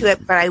get into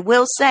it, but I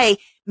will say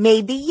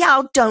maybe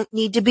y'all don't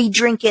need to be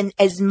drinking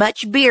as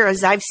much beer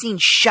as I've seen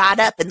shot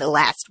up in the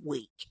last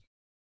week.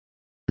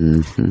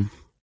 Mm-hmm.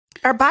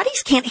 Our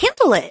bodies can't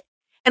handle it.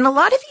 And a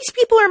lot of these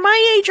people are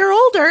my age or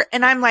older.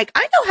 And I'm like,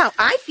 I know how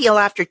I feel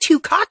after 2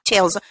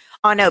 cocktails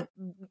on a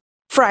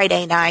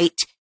Friday night.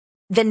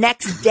 The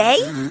next day?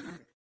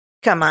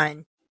 Come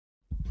on.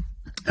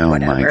 Oh,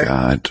 whatever. My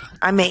God.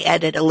 I may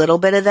edit a little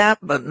bit of that,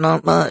 but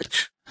not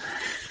much.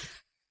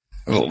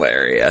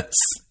 Hilarious.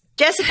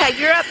 Jessica,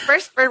 you're up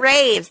first for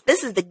raves.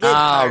 This is the good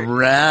part. All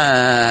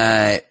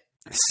right.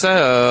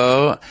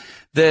 So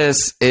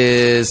this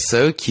is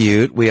so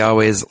cute. We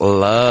always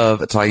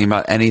love talking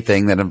about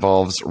anything that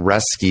involves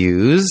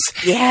rescues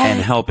and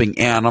helping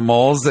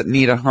animals that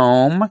need a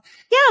home.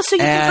 Yeah, so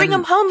you can bring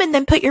them home and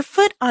then put your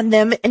foot on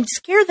them and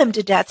scare them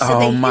to death. So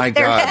they hit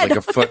their head. Like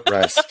a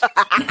footrest.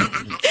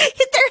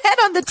 Hit their head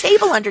on the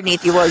table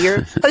underneath you while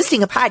you're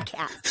hosting a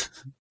podcast.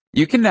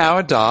 You can now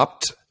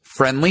adopt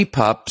friendly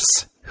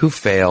pups who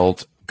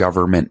failed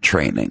government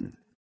training.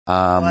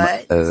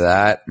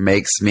 That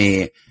makes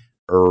me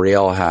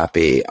real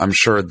happy. I'm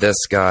sure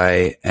this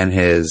guy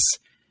and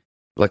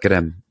look at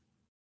him.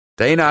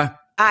 Dana.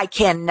 I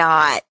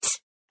cannot.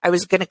 I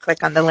was going to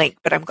click on the link,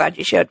 but I'm glad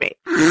you showed me.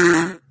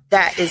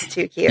 That is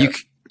too cute.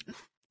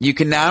 You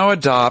can now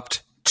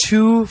adopt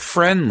 2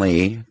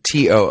 friendly,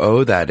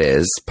 TOO that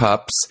is,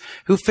 pups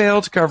who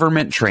failed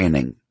government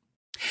training.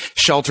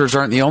 Shelters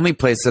aren't the only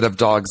place that have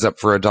dogs up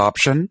for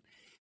adoption.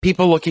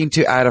 People looking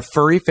to add a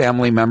furry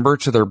family member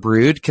to their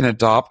brood can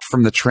adopt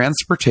from the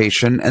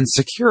Transportation and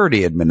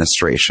Security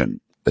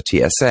Administration, the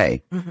TSA.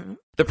 Mm-hmm.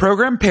 The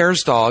program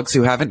pairs dogs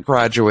who haven't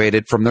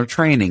graduated from their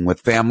training with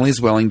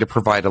families willing to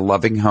provide a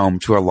loving home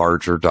to a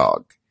larger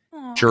dog.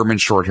 Aww. German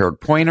short-haired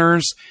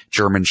pointers,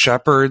 German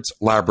shepherds,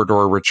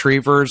 Labrador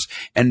retrievers,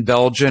 and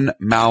Belgian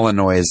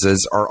Malinoises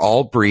are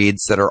all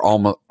breeds that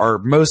are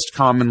most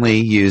commonly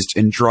used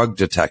in drug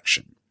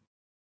detection.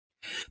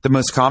 The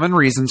most common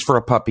reasons for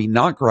a puppy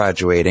not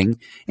graduating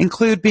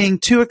include being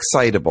too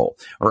excitable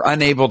or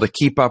unable to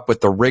keep up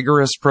with the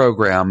rigorous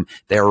program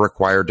they are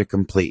required to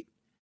complete.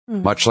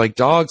 Mm-hmm. Much like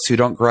dogs who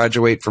don't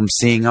graduate from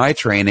seeing eye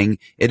training,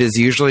 it is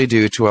usually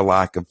due to a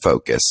lack of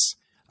focus.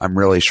 I'm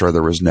really sure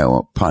there was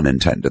no pun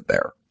intended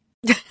there.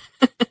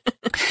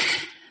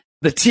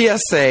 The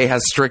TSA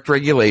has strict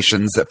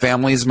regulations that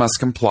families must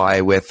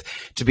comply with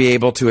to be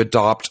able to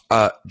adopt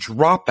a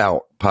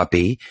dropout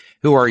puppy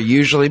who are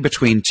usually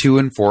between 2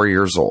 and 4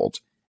 years old.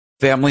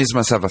 Families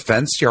must have a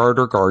fenced yard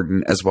or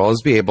garden, as well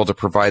as be able to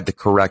provide the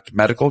correct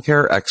medical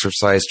care,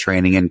 exercise,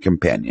 training, and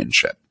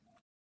companionship.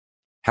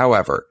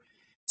 However,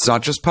 It's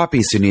not just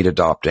puppies who need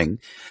adopting.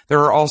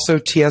 There are also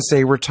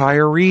TSA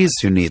retirees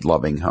who need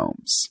loving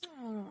homes.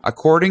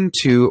 According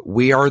to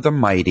We Are the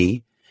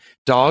Mighty,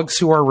 dogs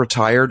who are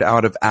retired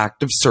out of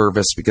active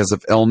service because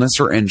of illness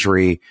or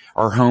injury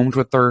are homed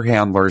with their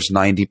handlers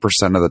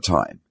 90% of the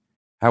time.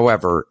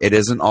 However, it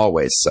isn't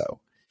always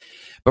so.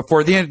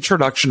 Before the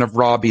introduction of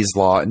Robbie's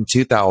Law in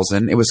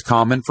 2000, it was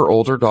common for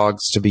older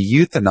dogs to be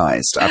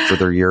euthanized after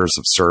their years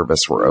of service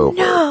were over.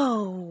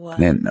 No. I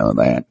didn't know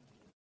that.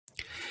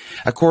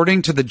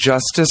 According to the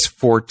Justice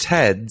for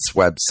Ted's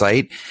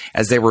website,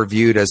 as they were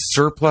viewed as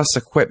surplus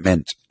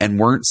equipment and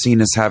weren't seen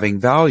as having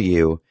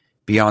value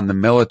beyond the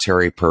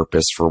military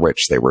purpose for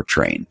which they were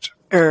trained.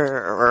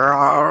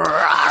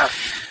 The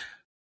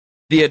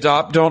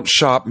Adopt Don't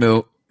Shop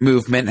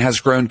movement has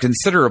grown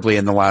considerably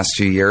in the last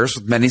few years,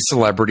 with many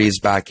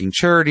celebrities backing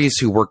charities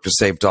who work to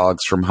save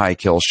dogs from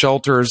high-kill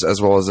shelters, as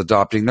well as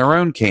adopting their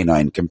own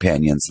canine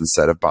companions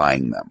instead of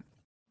buying them.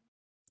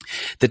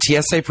 The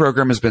TSA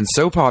program has been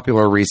so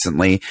popular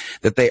recently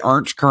that they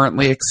aren't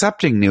currently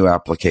accepting new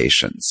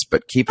applications,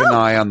 but keep an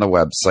eye on the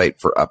website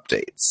for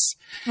updates.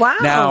 Wow.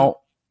 Now,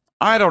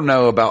 I don't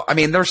know about, I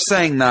mean, they're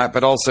saying that,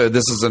 but also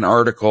this is an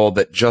article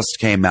that just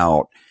came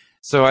out.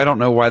 So I don't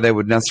know why they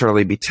would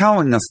necessarily be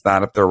telling us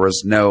that if there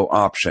was no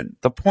option.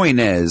 The point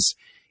is,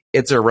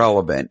 it's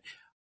irrelevant.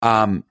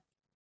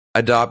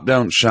 Adopt,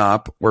 Don't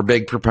Shop. We're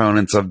big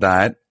proponents of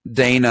that.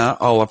 Dana,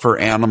 all of her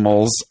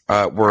animals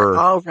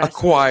were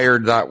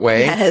acquired that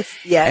way. Yes,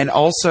 yes. And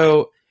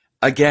also,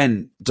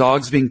 again,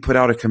 dogs being put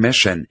out of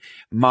commission.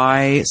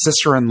 My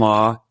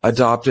sister-in-law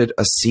adopted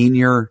a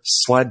senior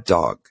sled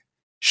dog.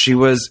 She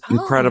was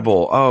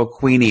incredible. Oh,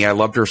 Queenie, I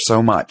loved her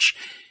so much.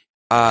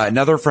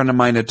 Another friend of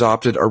mine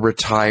adopted a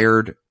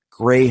retired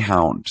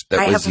greyhound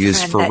that was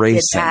used for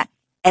racing.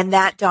 And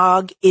that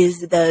dog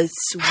is the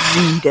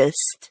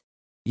sweetest.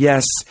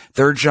 Yes,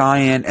 they're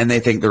giant and they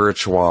think they're a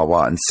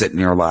chihuahua and sit in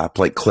your lap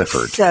like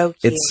Clifford. So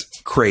cute.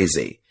 It's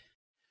crazy.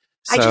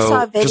 So I just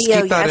saw a video just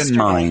keep that yesterday. in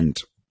mind.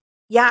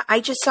 Yeah, I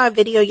just saw a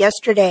video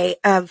yesterday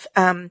of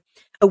a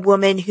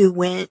woman who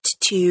went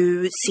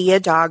to see a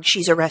dog.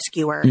 She's a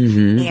rescuer.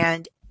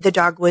 And the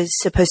dog was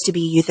supposed to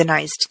be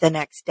euthanized the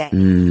next day.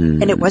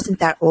 And it wasn't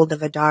that old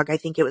of a dog. I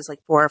think it was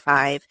like 4 or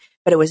 5,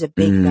 but it was a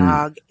big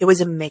dog. It was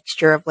a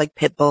mixture of like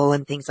pit bull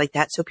and things like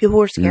that. So people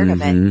were scared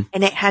of it.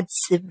 And it had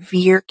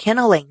severe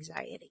kennel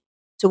anxiety.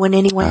 So when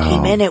anyone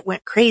came in, it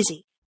went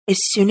crazy. As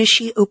soon as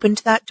she opened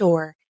that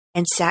door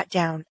and sat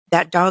down,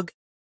 that dog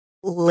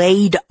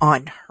laid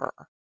on her.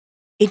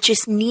 It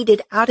just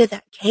needed out of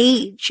that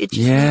cage. It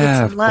just needed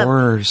some love. Of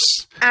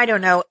course. I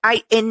don't know.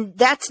 And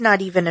that's not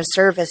even a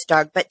service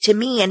dog, but to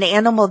me, an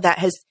animal that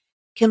has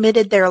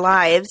committed their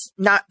lives,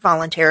 not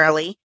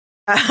voluntarily,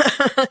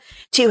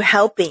 to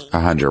helping.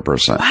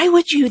 100%. Why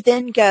would you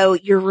then go,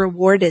 your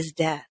reward is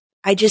death?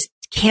 I just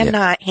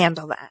cannot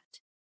handle that.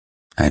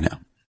 I know.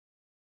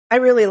 I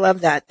really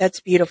love that.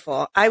 That's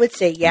beautiful. I would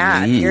say,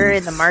 if you're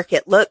in the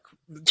market,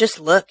 just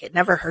look. It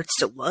never hurts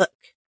to look.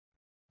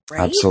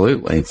 Right?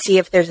 Absolutely. And see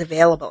if there's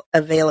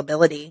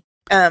availability.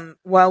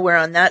 While we're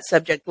on that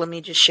subject, let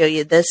me just show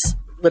you this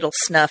little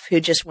snuff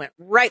who just went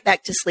right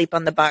back to sleep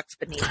on the box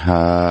beneath.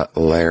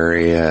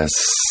 Hilarious.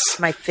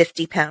 My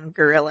 50-pound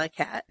gorilla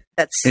cat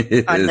that's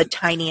on the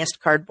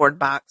tiniest cardboard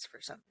box for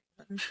some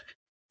reason.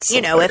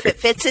 If it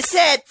fits, it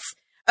sits.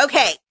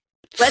 Okay,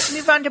 let's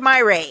move on to my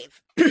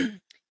rave.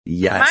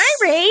 Yes. My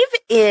rave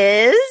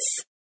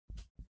is,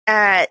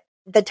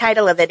 the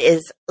title of it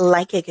is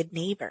Like a Good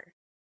Neighbor.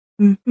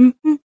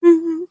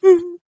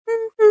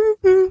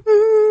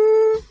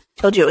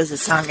 Told you it was a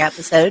song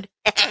episode.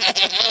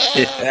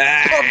 Pulled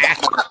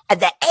that out of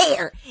the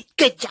air.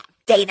 Good job,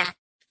 Dana.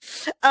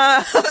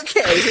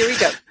 Okay, here we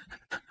go.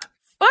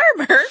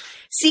 Farmer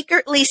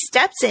secretly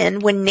steps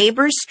in when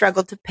neighbors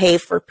struggle to pay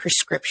for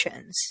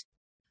prescriptions.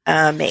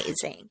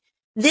 Amazing.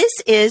 This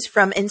is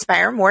from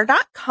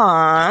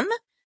inspiremore.com.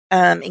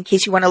 In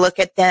case you want to look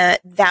at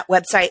that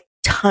website,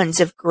 tons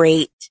of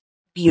great,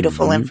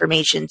 beautiful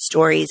information,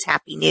 stories,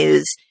 happy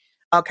news,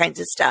 all kinds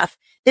of stuff.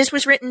 This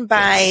was written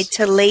by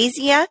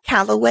Talasia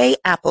Calloway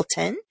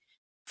Appleton.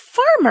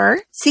 Farmer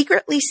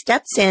secretly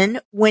steps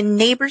in when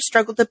neighbors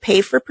struggle to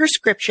pay for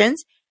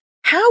prescriptions.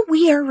 How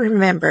we are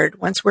remembered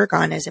once we're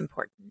gone is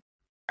important.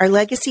 Our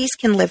legacies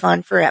can live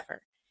on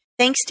forever.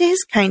 Thanks to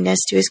his kindness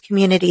to his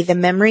community, the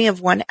memory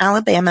of one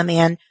Alabama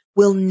man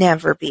will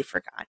never be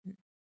forgotten.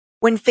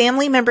 When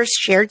family members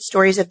shared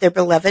stories of their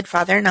beloved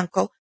father and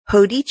uncle,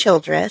 Hody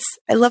Childress,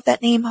 I love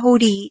that name,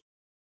 Hody.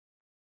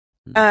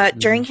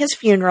 During his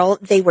funeral,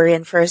 they were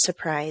in for a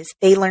surprise.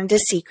 They learned a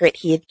secret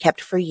he had kept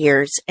for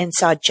years and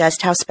saw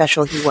just how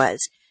special he was,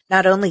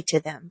 not only to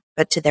them,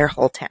 but to their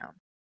whole town.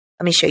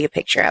 Let me show you a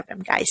picture of him,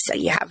 guys, so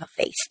you have a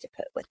face to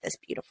put with this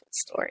beautiful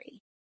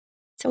story.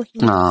 So he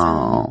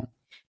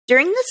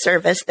During the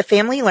service, the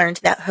family learned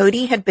that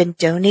Hody had been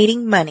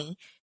donating money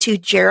to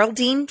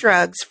Geraldine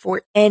Drugs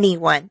for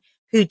anyone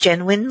who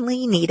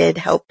genuinely needed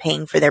help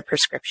paying for their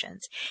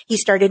prescriptions. He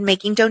started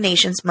making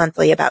donations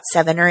monthly about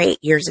 7 or 8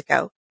 years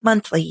ago.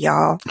 Monthly,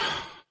 y'all.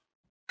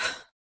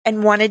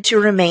 And wanted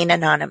to remain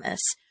anonymous.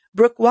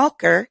 Brooke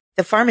Walker,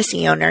 the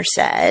pharmacy owner,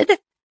 said,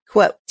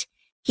 quote,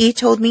 "He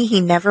told me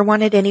he never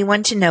wanted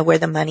anyone to know where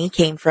the money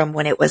came from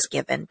when it was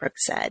given," Brooke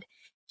said.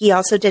 "He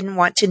also didn't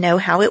want to know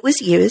how it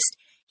was used.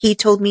 He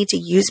told me to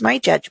use my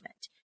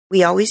judgment.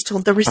 We always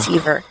told the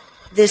receiver,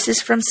 this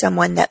is from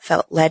someone that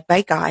felt led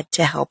by God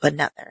to help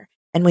another."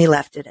 And we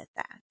left it at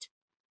that.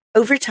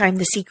 Over time,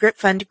 the secret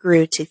fund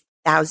grew to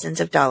thousands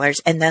of dollars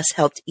and thus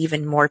helped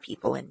even more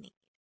people in need.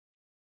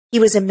 He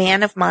was a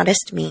man of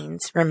modest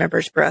means,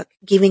 remembers Brooke.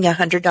 Giving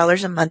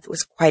 $100 a month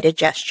was quite a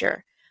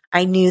gesture.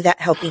 I knew that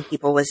helping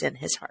people was in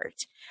his heart.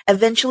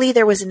 Eventually,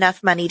 there was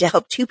enough money to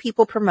help 2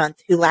 people per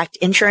month who lacked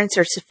insurance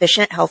or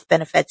sufficient health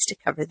benefits to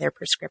cover their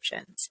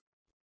prescriptions.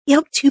 He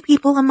helped 2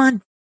 people a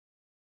month.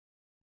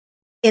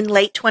 In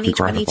late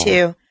 2022,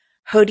 Incredible.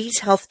 Hode's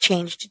health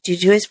changed due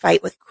to his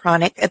fight with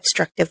chronic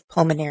obstructive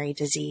pulmonary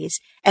disease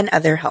and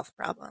other health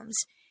problems.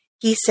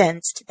 He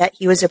sensed that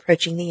he was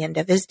approaching the end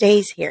of his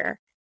days here.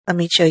 Let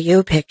me show you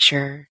a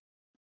picture.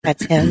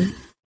 That's him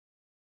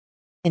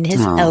in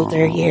his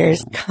elder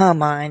years.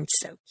 Come on,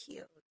 so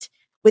cute.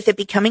 With it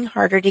becoming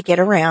harder to get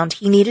around,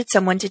 he needed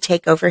someone to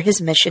take over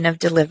his mission of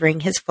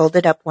delivering his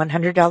folded up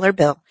 $100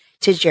 bill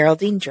to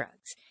Geraldine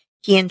Drugs.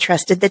 He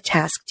entrusted the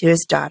task to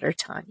his daughter,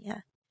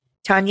 Tanya.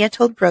 Tanya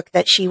told Brooke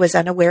that she was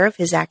unaware of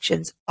his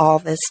actions all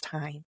this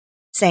time,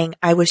 saying,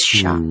 "I was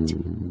shocked.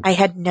 I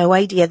had no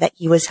idea that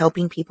he was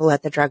helping people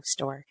at the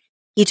drugstore.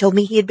 He told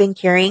me he had been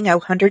carrying a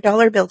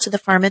 $100 bill to the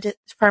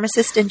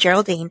pharmacist and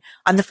Geraldine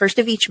on the first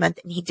of each month,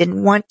 and he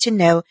didn't want to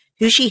know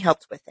who she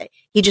helped with it.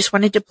 He just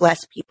wanted to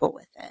bless people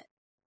with it."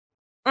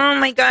 Oh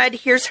my God,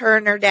 here's her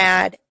and her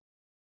dad.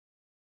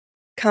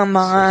 Come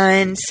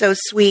on, so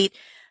sweet.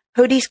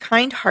 Hode's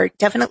kind heart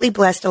definitely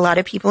blessed a lot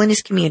of people in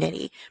his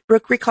community.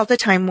 Brooke recalled a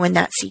time when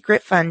that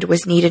secret fund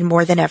was needed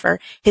more than ever.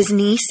 His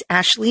niece,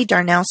 Ashley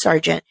Darnell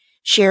Sargent,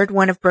 shared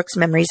one of Brooke's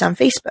memories on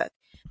Facebook.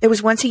 There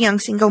was once a young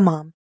single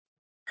mom.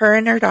 Her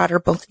and her daughter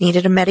both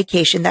needed a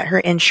medication that her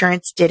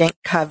insurance didn't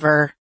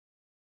cover.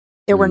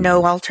 There were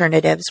no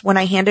alternatives. When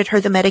I handed her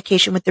the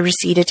medication with the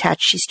receipt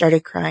attached, she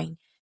started crying.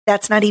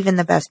 That's not even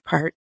the best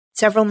part.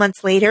 Several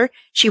months later,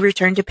 she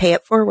returned to pay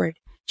it forward.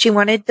 She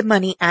wanted the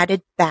money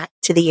added back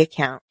to the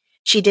account.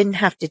 She didn't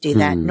have to do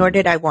that, nor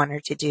did I want her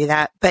to do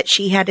that, but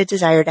she had a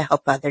desire to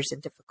help others in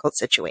difficult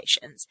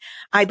situations.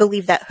 I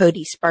believe that Hode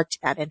sparked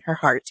that in her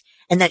heart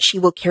and that she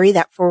will carry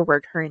that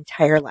forward her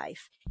entire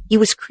life. He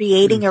was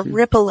creating a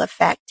ripple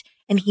effect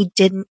and he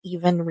didn't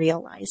even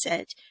realize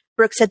it.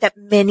 Brooke said that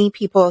many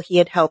people he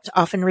had helped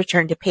often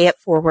returned to pay it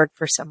forward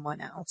for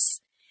someone else.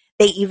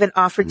 They even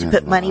offered to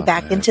put money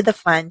back into the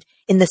fund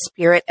in the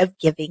spirit of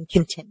giving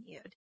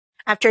continued.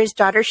 After his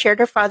daughter shared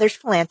her father's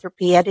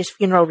philanthropy at his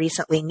funeral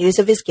recently, news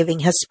of his giving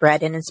has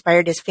spread and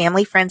inspired his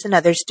family, friends, and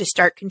others to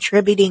start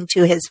contributing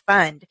to his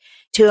fund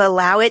to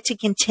allow it to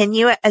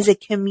continue as a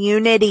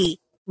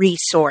community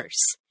resource.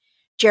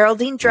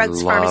 Geraldine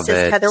Drugs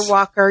pharmacist Heather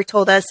Walker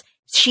told us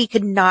she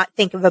could not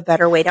think of a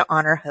better way to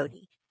honor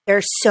Hode. There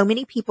are so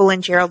many people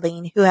in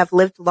Geraldine who have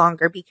lived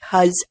longer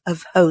because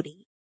of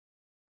Hode.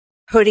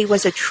 Hode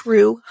was a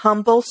true,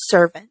 humble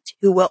servant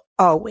who will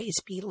always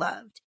be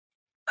loved.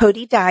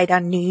 Hode died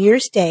on New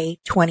Year's Day,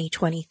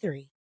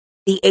 2023.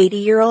 The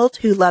 80-year-old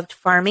who loved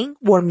farming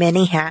wore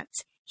many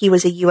hats. He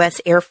was a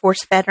U.S. Air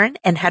Force veteran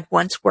and had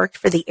once worked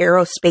for the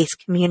aerospace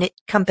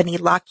company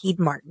Lockheed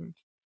Martin.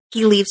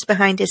 He leaves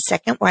behind his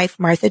second wife,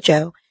 Martha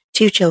Jo,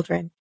 2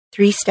 children,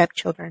 3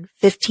 stepchildren,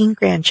 15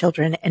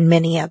 grandchildren, and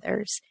many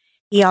others.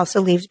 He also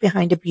leaves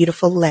behind a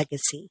beautiful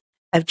legacy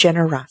of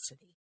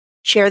generosity.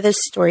 Share this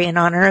story in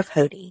honor of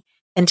Hode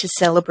and to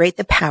celebrate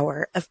the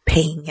power of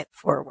paying it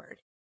forward.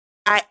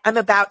 I'm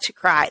about to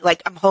cry.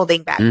 Like, I'm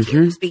holding back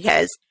tears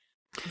because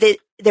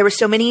there were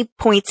so many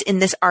points in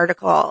this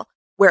article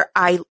where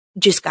I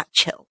just got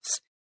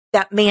chills.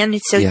 That man,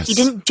 he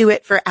didn't do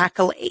it for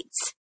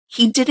accolades.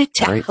 He did it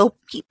to help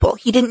people.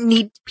 He didn't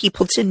need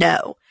people to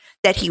know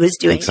that he was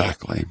doing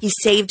it. He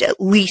saved at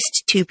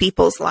least 2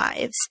 people's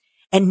lives.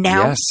 And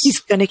now he's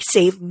going to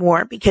save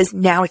more because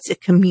now it's a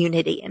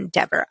community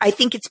endeavor. I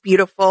think it's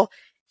beautiful.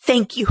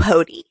 Thank you,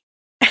 Hode.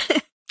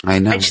 I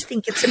know. I just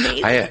think it's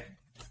amazing.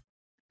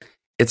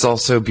 It's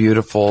also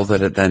beautiful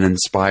that it then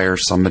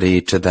inspires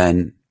somebody to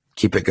then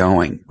keep it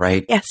going,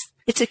 right? Yes.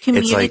 It's a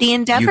community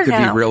endeavor now. You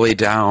could be really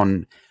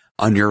down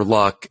on your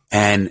luck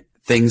and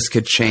things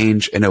could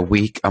change in a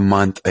week, a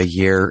month, a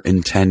year,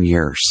 in 10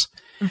 years.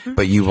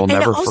 But you will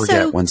never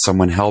forget when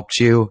someone helped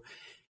you.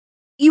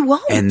 You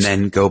won't. And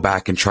then go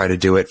back and try to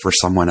do it for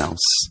someone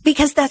else.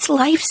 Because that's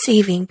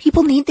life-saving.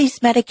 People need these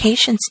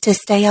medications to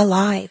stay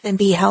alive and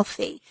be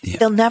healthy. Yeah.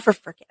 They'll never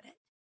forget it.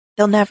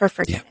 They'll never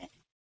forget it.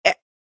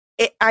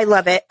 I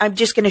love it. I'm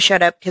just going to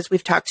shut up because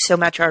we've talked so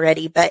much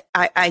already, but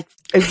I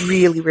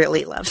really,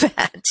 really love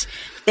that.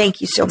 Thank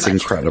you so much. It's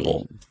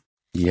incredible.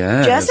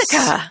 Yes.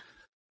 Jessica.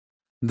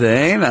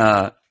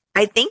 Dana.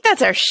 I think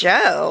that's our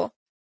show.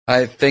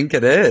 I think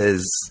it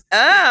is.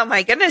 Oh,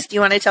 my goodness. Do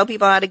you want to tell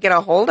people how to get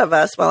a hold of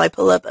us while I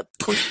pull up a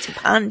point to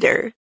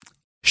ponder?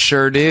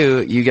 Sure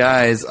do. You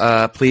guys,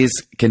 please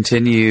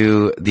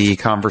continue the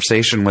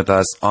conversation with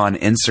us on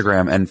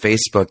Instagram and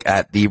Facebook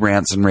at The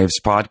Rants and Raves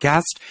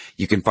Podcast.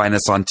 You can find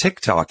us on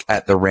TikTok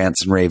at The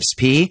Rants and Raves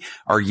P,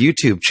 our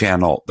YouTube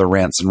channel, The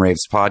Rants and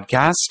Raves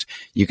Podcast.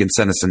 You can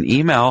send us an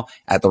email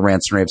at The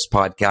Rants and Raves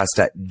Podcast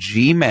at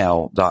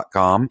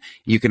gmail.com.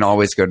 You can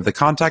always go to the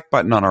contact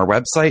button on our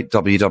website,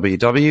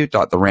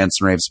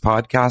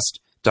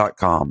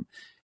 www.therantsandravespodcast.com.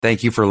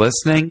 Thank you for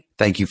listening.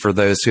 Thank you for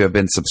those who have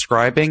been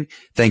subscribing.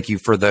 Thank you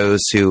for those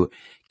who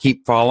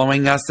keep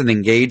following us and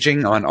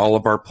engaging on all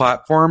of our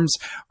platforms.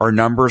 Our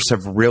numbers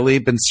have really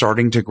been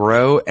starting to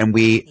grow, and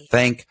we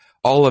thank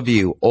all of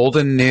you, old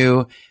and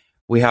new.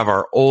 We have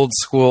our old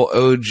school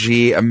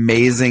OG,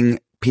 amazing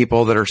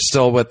people that are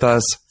still with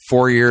us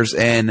 4 years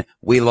in.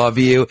 We love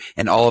you.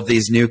 And all of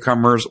these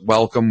newcomers,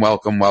 welcome,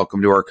 welcome,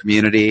 welcome to our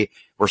community.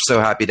 We're so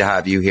happy to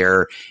have you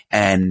here.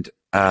 And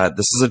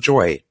this is a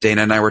joy.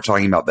 Dana and I were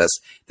talking about this.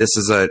 This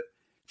is a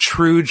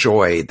true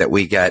joy that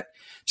we get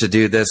to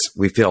do this.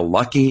 We feel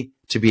lucky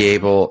to be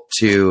able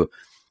to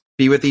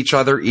be with each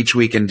other each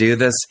week and do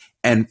this.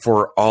 And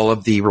for all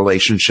of the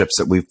relationships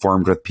that we've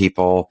formed with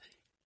people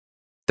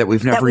that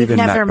we've never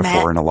met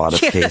before in a lot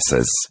of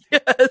cases.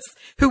 Yes.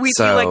 Who we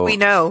feel like we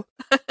know.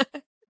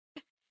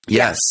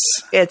 Yes.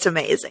 It's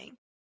amazing.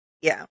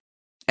 Yeah.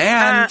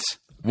 And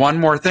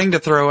one more thing to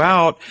throw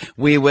out.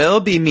 We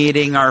will be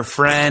meeting our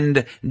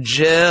friend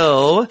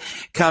Jill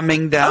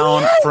coming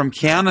down from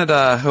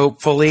Canada,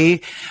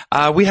 hopefully.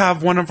 We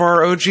have one of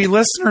our OG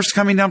listeners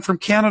coming down from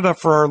Canada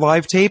for our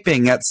live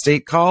taping at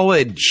State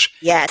College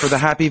for the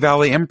Happy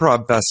Valley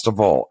Improv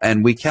Festival.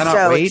 And we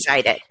cannot wait.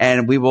 Excited.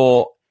 And we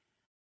will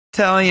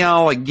tell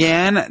y'all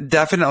again,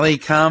 definitely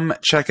come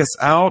check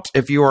us out.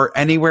 If you are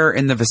anywhere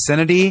in the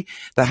vicinity,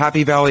 the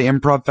Happy Valley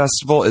Improv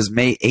Festival is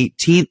May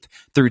 18th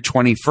through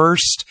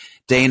 21st.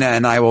 Dana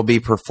and I will be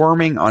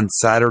performing on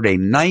Saturday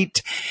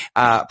night.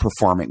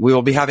 We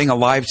will be having a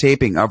live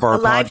taping of our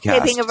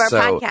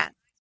podcast.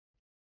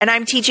 And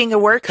I'm teaching a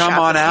workshop. Come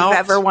on out. If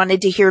you've ever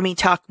wanted to hear me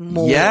talk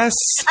more. Yes.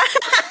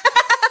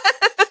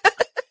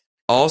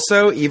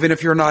 Also, even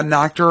if you're not an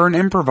actor or an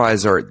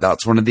improviser,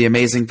 that's one of the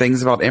amazing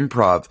things about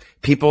improv.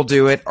 People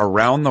do it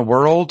around the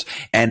world,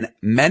 and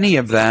many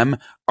of them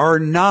are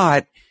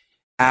not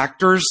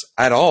actors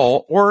at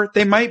all, or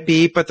they might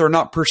be, but they're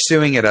not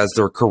pursuing it as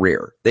their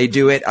career. They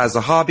do it as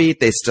a hobby.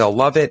 They still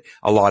love it.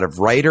 A lot of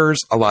writers,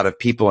 a lot of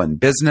people in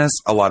business,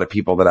 a lot of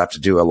people that have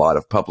to do a lot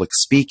of public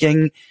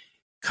speaking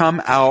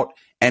come out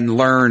and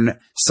learn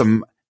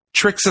some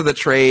tricks of the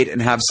trade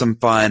and have some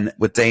fun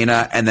with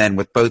Dana and then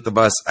with both of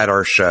us at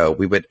our show.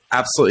 We would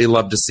absolutely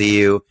love to see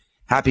you.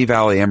 Happy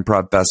Valley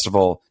Improv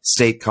Festival,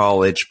 State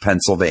College,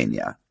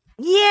 Pennsylvania.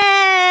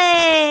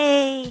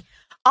 Yay!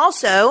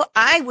 Also,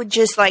 I would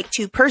just like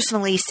to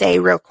personally say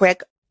real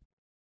quick,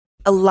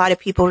 a lot of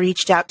people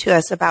reached out to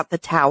us about the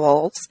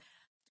towels.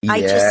 Yes.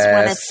 I just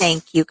want to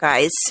thank you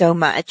guys so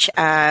much.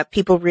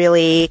 People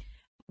really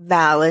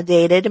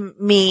validated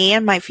me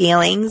and my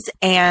feelings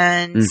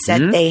and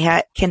said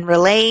they can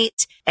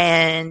relate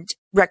and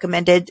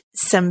recommended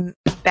some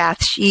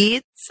bath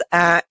sheets,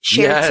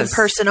 shared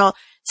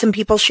some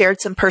people shared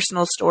some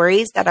personal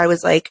stories that I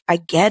was like, I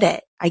get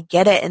it.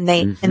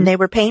 And they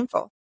were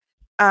painful.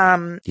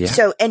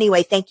 So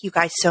anyway, thank you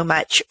guys so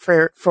much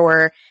for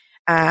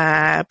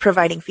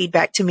providing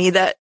feedback to me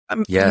that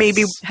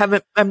maybe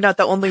I'm not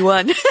the only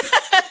one.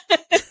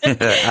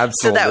 Absolutely.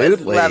 So that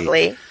was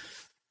lovely.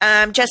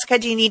 Jessica,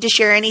 do you need to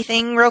share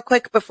anything real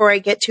quick before I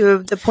get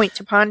to the point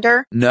to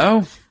ponder?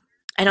 No.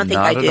 I don't think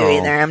I do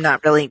either. I'm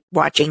not really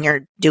watching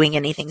or doing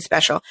anything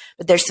special,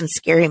 but there's some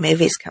scary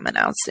movies coming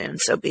out soon,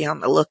 so be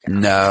on the lookout.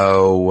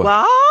 No.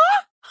 What?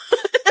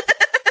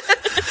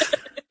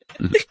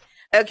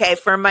 Okay,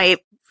 for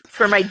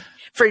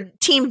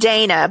Team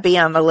Dana, be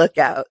on the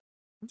lookout.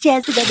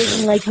 Jessica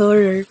doesn't like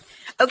horror.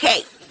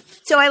 Okay,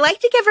 so I like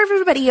to give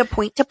everybody a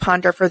point to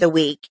ponder for the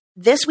week.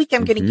 This week,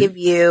 I'm going to give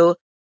you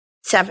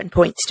 7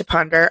 points to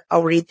ponder.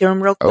 I'll read through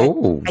them real quick.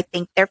 Oh. I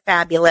think they're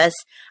fabulous.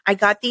 I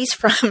got these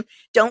from,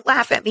 don't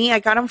laugh at me, I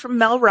got them from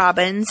Mel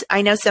Robbins.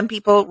 I know some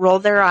people roll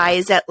their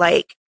eyes at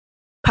like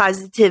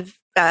positive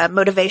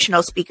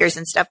motivational speakers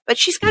and stuff, but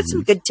she's got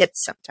some good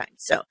tips sometimes.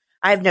 So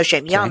I have no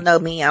shame. Y'all know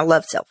me. I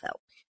love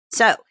self-help.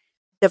 So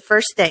the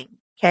first thing,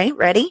 okay,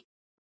 ready?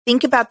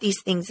 Think about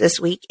these things this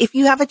week. If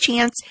you have a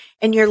chance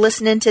and you're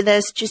listening to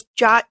this, just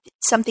jot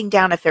something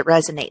down if it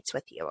resonates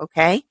with you,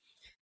 okay?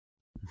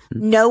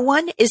 No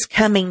one is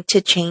coming to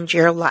change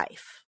your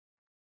life.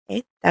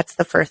 Okay, that's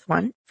the first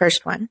one.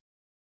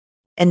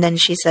 And then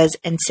she says,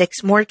 and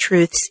 6 more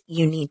truths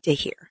you need to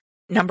hear.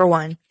 Number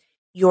 1,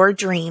 your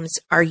dreams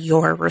are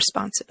your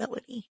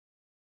responsibility.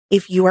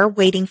 If you are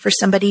waiting for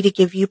somebody to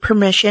give you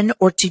permission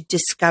or to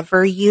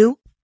discover you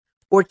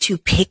or to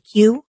pick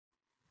you,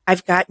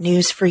 I've got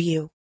news for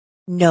you.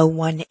 No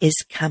one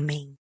is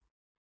coming.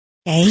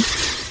 Okay?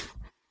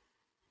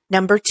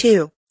 Number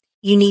 2,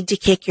 you need to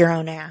kick your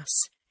own ass.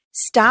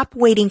 Stop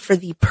waiting for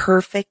the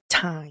perfect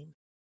time,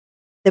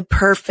 the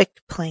perfect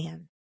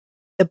plan,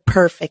 the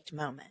perfect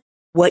moment.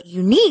 What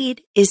you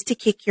need is to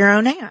kick your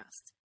own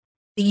ass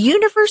The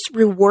universe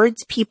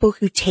rewards people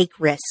who take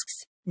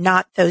risks,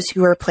 not those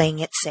who are playing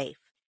it safe.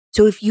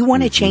 So if you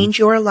want to change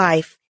your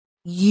life,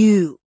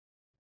 you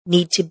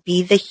need to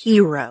be the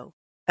hero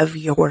of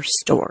your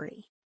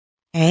story.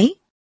 Okay?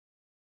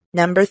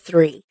 Number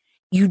 3,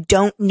 you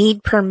don't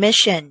need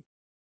permission.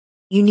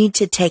 You need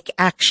to take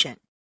action.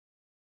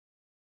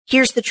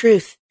 Here's the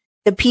truth.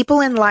 The people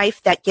in life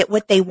that get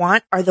what they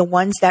want are the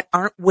ones that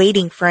aren't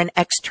waiting for an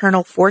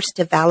external force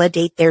to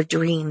validate their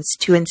dreams,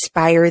 to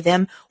inspire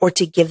them, or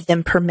to give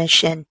them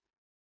permission.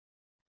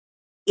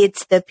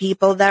 It's the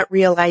people that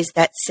realize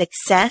that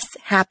success,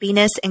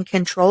 happiness, and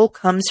control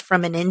comes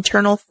from an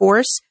internal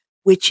force,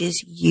 which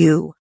is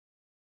you.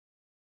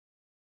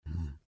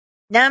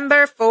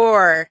 Number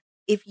 4,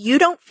 if you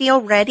don't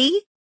feel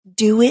ready,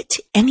 do it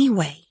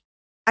anyway.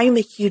 I am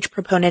a huge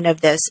proponent of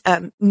this.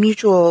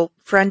 Mutual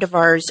friend of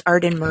ours,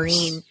 Arden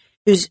Marine,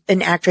 who's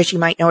an actress, you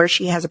might know her.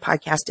 She has a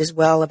podcast as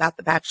well about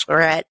The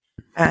Bachelorette,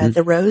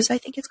 The Rose, I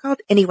think it's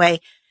called.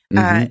 Anyway,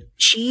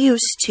 she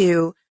used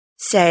to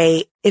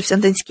say, if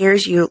something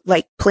scares you,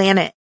 like, plan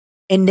it,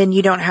 and then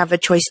you don't have a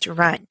choice to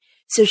run.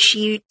 So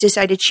she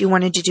decided she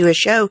wanted to do a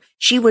show.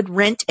 She would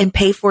rent and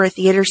pay for a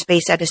theater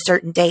space at a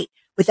certain date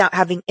without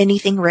having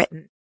anything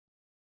written,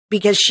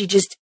 because she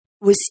just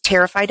was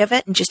terrified of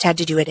it and just had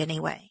to do it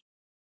anyway.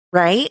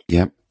 Right?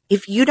 Yep.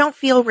 If you don't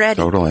feel ready,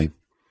 Totally.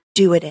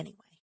 do it anyway.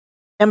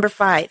 Number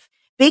 5,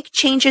 big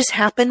changes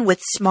happen with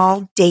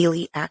small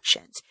daily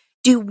actions.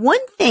 Do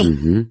one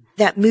thing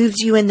that moves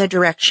you in the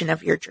direction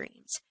of your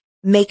dreams.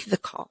 Make the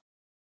call,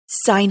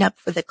 sign up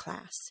for the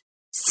class,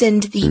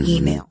 send the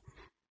email,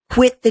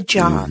 quit the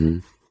job,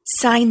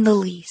 sign the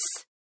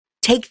lease,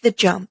 take the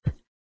jump,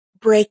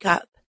 break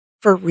up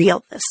for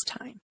real this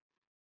time.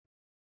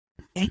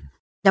 Okay.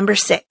 Number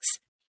 6,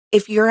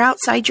 if you're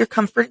outside your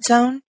comfort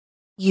zone,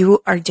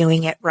 you are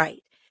doing it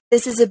right.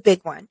 This is a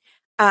big one.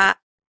 I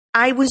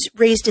was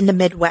raised in the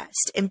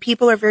Midwest, and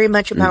people are very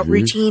much about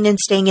routine and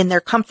staying in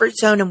their comfort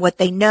zone and what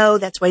they know.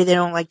 That's why they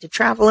don't like to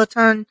travel a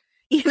ton.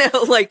 You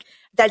know, like,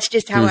 that's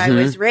just how I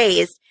was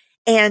raised.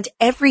 And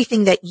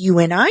everything that you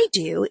and I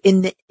do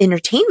in the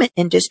entertainment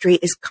industry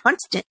is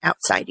constant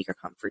outside of your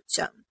comfort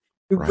zone.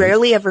 You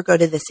rarely ever go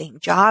to the same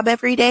job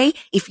every day.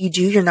 If you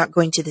do, you're not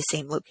going to the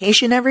same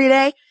location every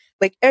day.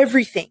 Like,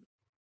 everything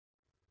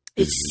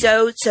is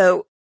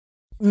so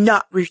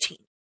not routine.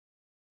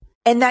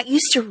 And that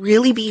used to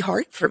really be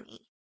hard for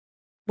me.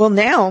 Well,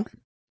 now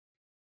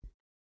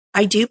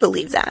I do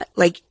believe that.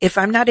 Like, if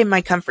I'm not in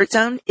my comfort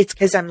zone, it's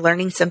because I'm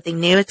learning something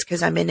new. It's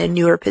because I'm in a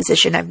newer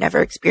position I've never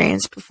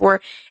experienced before.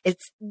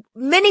 It's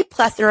many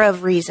plethora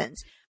of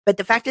reasons. But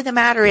the fact of the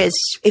matter is,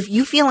 if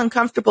you feel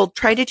uncomfortable,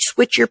 try to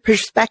switch your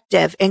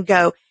perspective and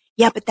go,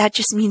 yeah, but that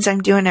just means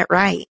I'm doing it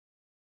right.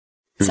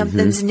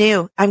 Something's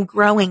new. I'm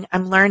growing.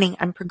 I'm learning.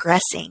 I'm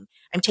progressing.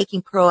 I'm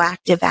taking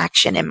proactive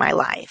action in my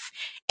life.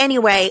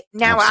 Anyway,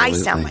 now I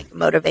sound like a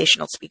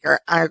motivational speaker.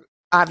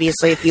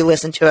 Obviously, if you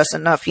listen to us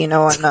enough, you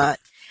know I'm not.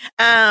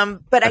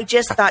 But I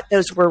just thought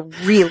those were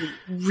really,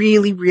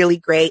 really, really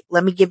great.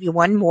 Let me give you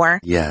one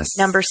more. Yes.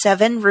 Number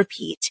 7,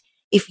 repeat.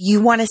 If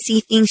you want to see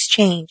things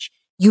change,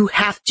 you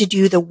have to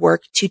do the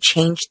work to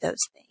change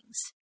those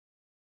things.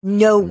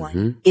 No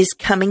one is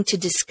coming to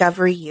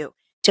discover you,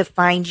 to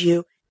find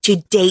you, to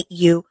date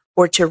you,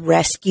 or to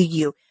rescue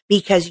you,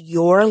 because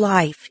your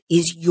life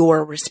is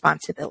your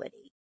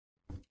responsibility.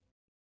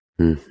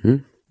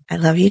 I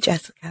love you,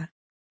 Jessica.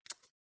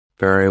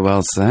 Very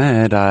well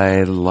said.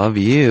 I love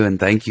you, and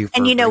thank you for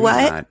And you know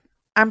what? that.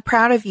 I'm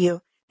proud of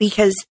you,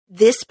 because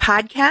this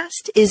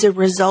podcast is a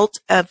result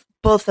of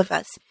both of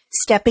us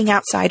stepping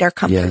outside our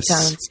comfort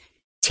zones,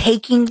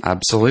 taking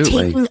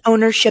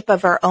ownership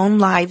of our own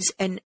lives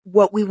and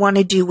what we want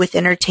to do with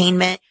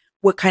entertainment,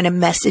 what kind of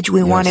message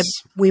we want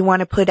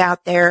to put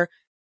out there,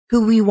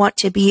 who we want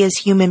to be as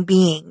human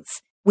beings.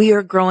 We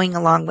are growing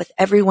along with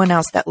everyone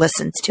else that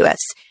listens to us.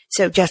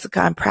 So,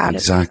 Jessica, I'm proud of you.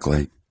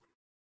 Exactly.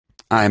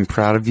 I'm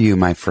proud of you,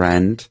 my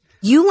friend.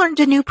 You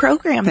learned a new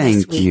program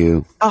this week. Thank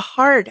you. A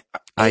hard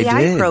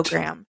AI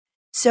program.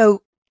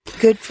 So,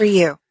 good for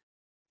you.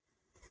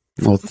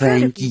 Well,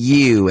 thank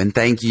you. And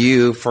thank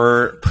you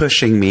for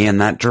pushing me in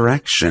that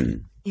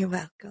direction. You're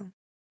welcome.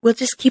 We'll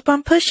just keep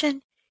on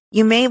pushing.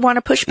 You may want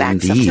to push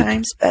back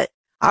sometimes, but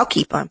I'll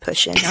keep on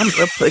pushing. I'm a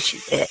real pushy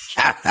bitch.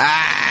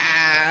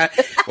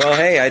 Well,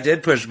 hey, I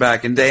did push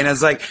back, and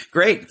Dana's like,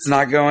 great, it's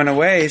not going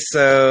away.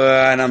 So,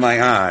 and I'm like,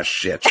 oh,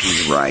 shit,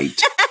 she's right.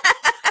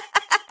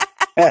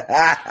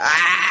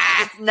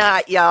 It's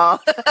not,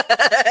 y'all.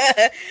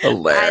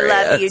 Hilarious. I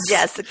love you,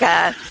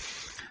 Jessica.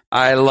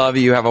 I love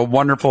you. Have a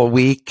wonderful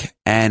week.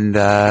 And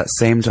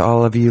same to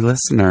all of you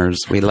listeners.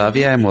 We love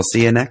you, and we'll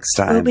see you next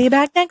time. We'll be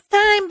back next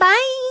time.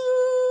 Bye.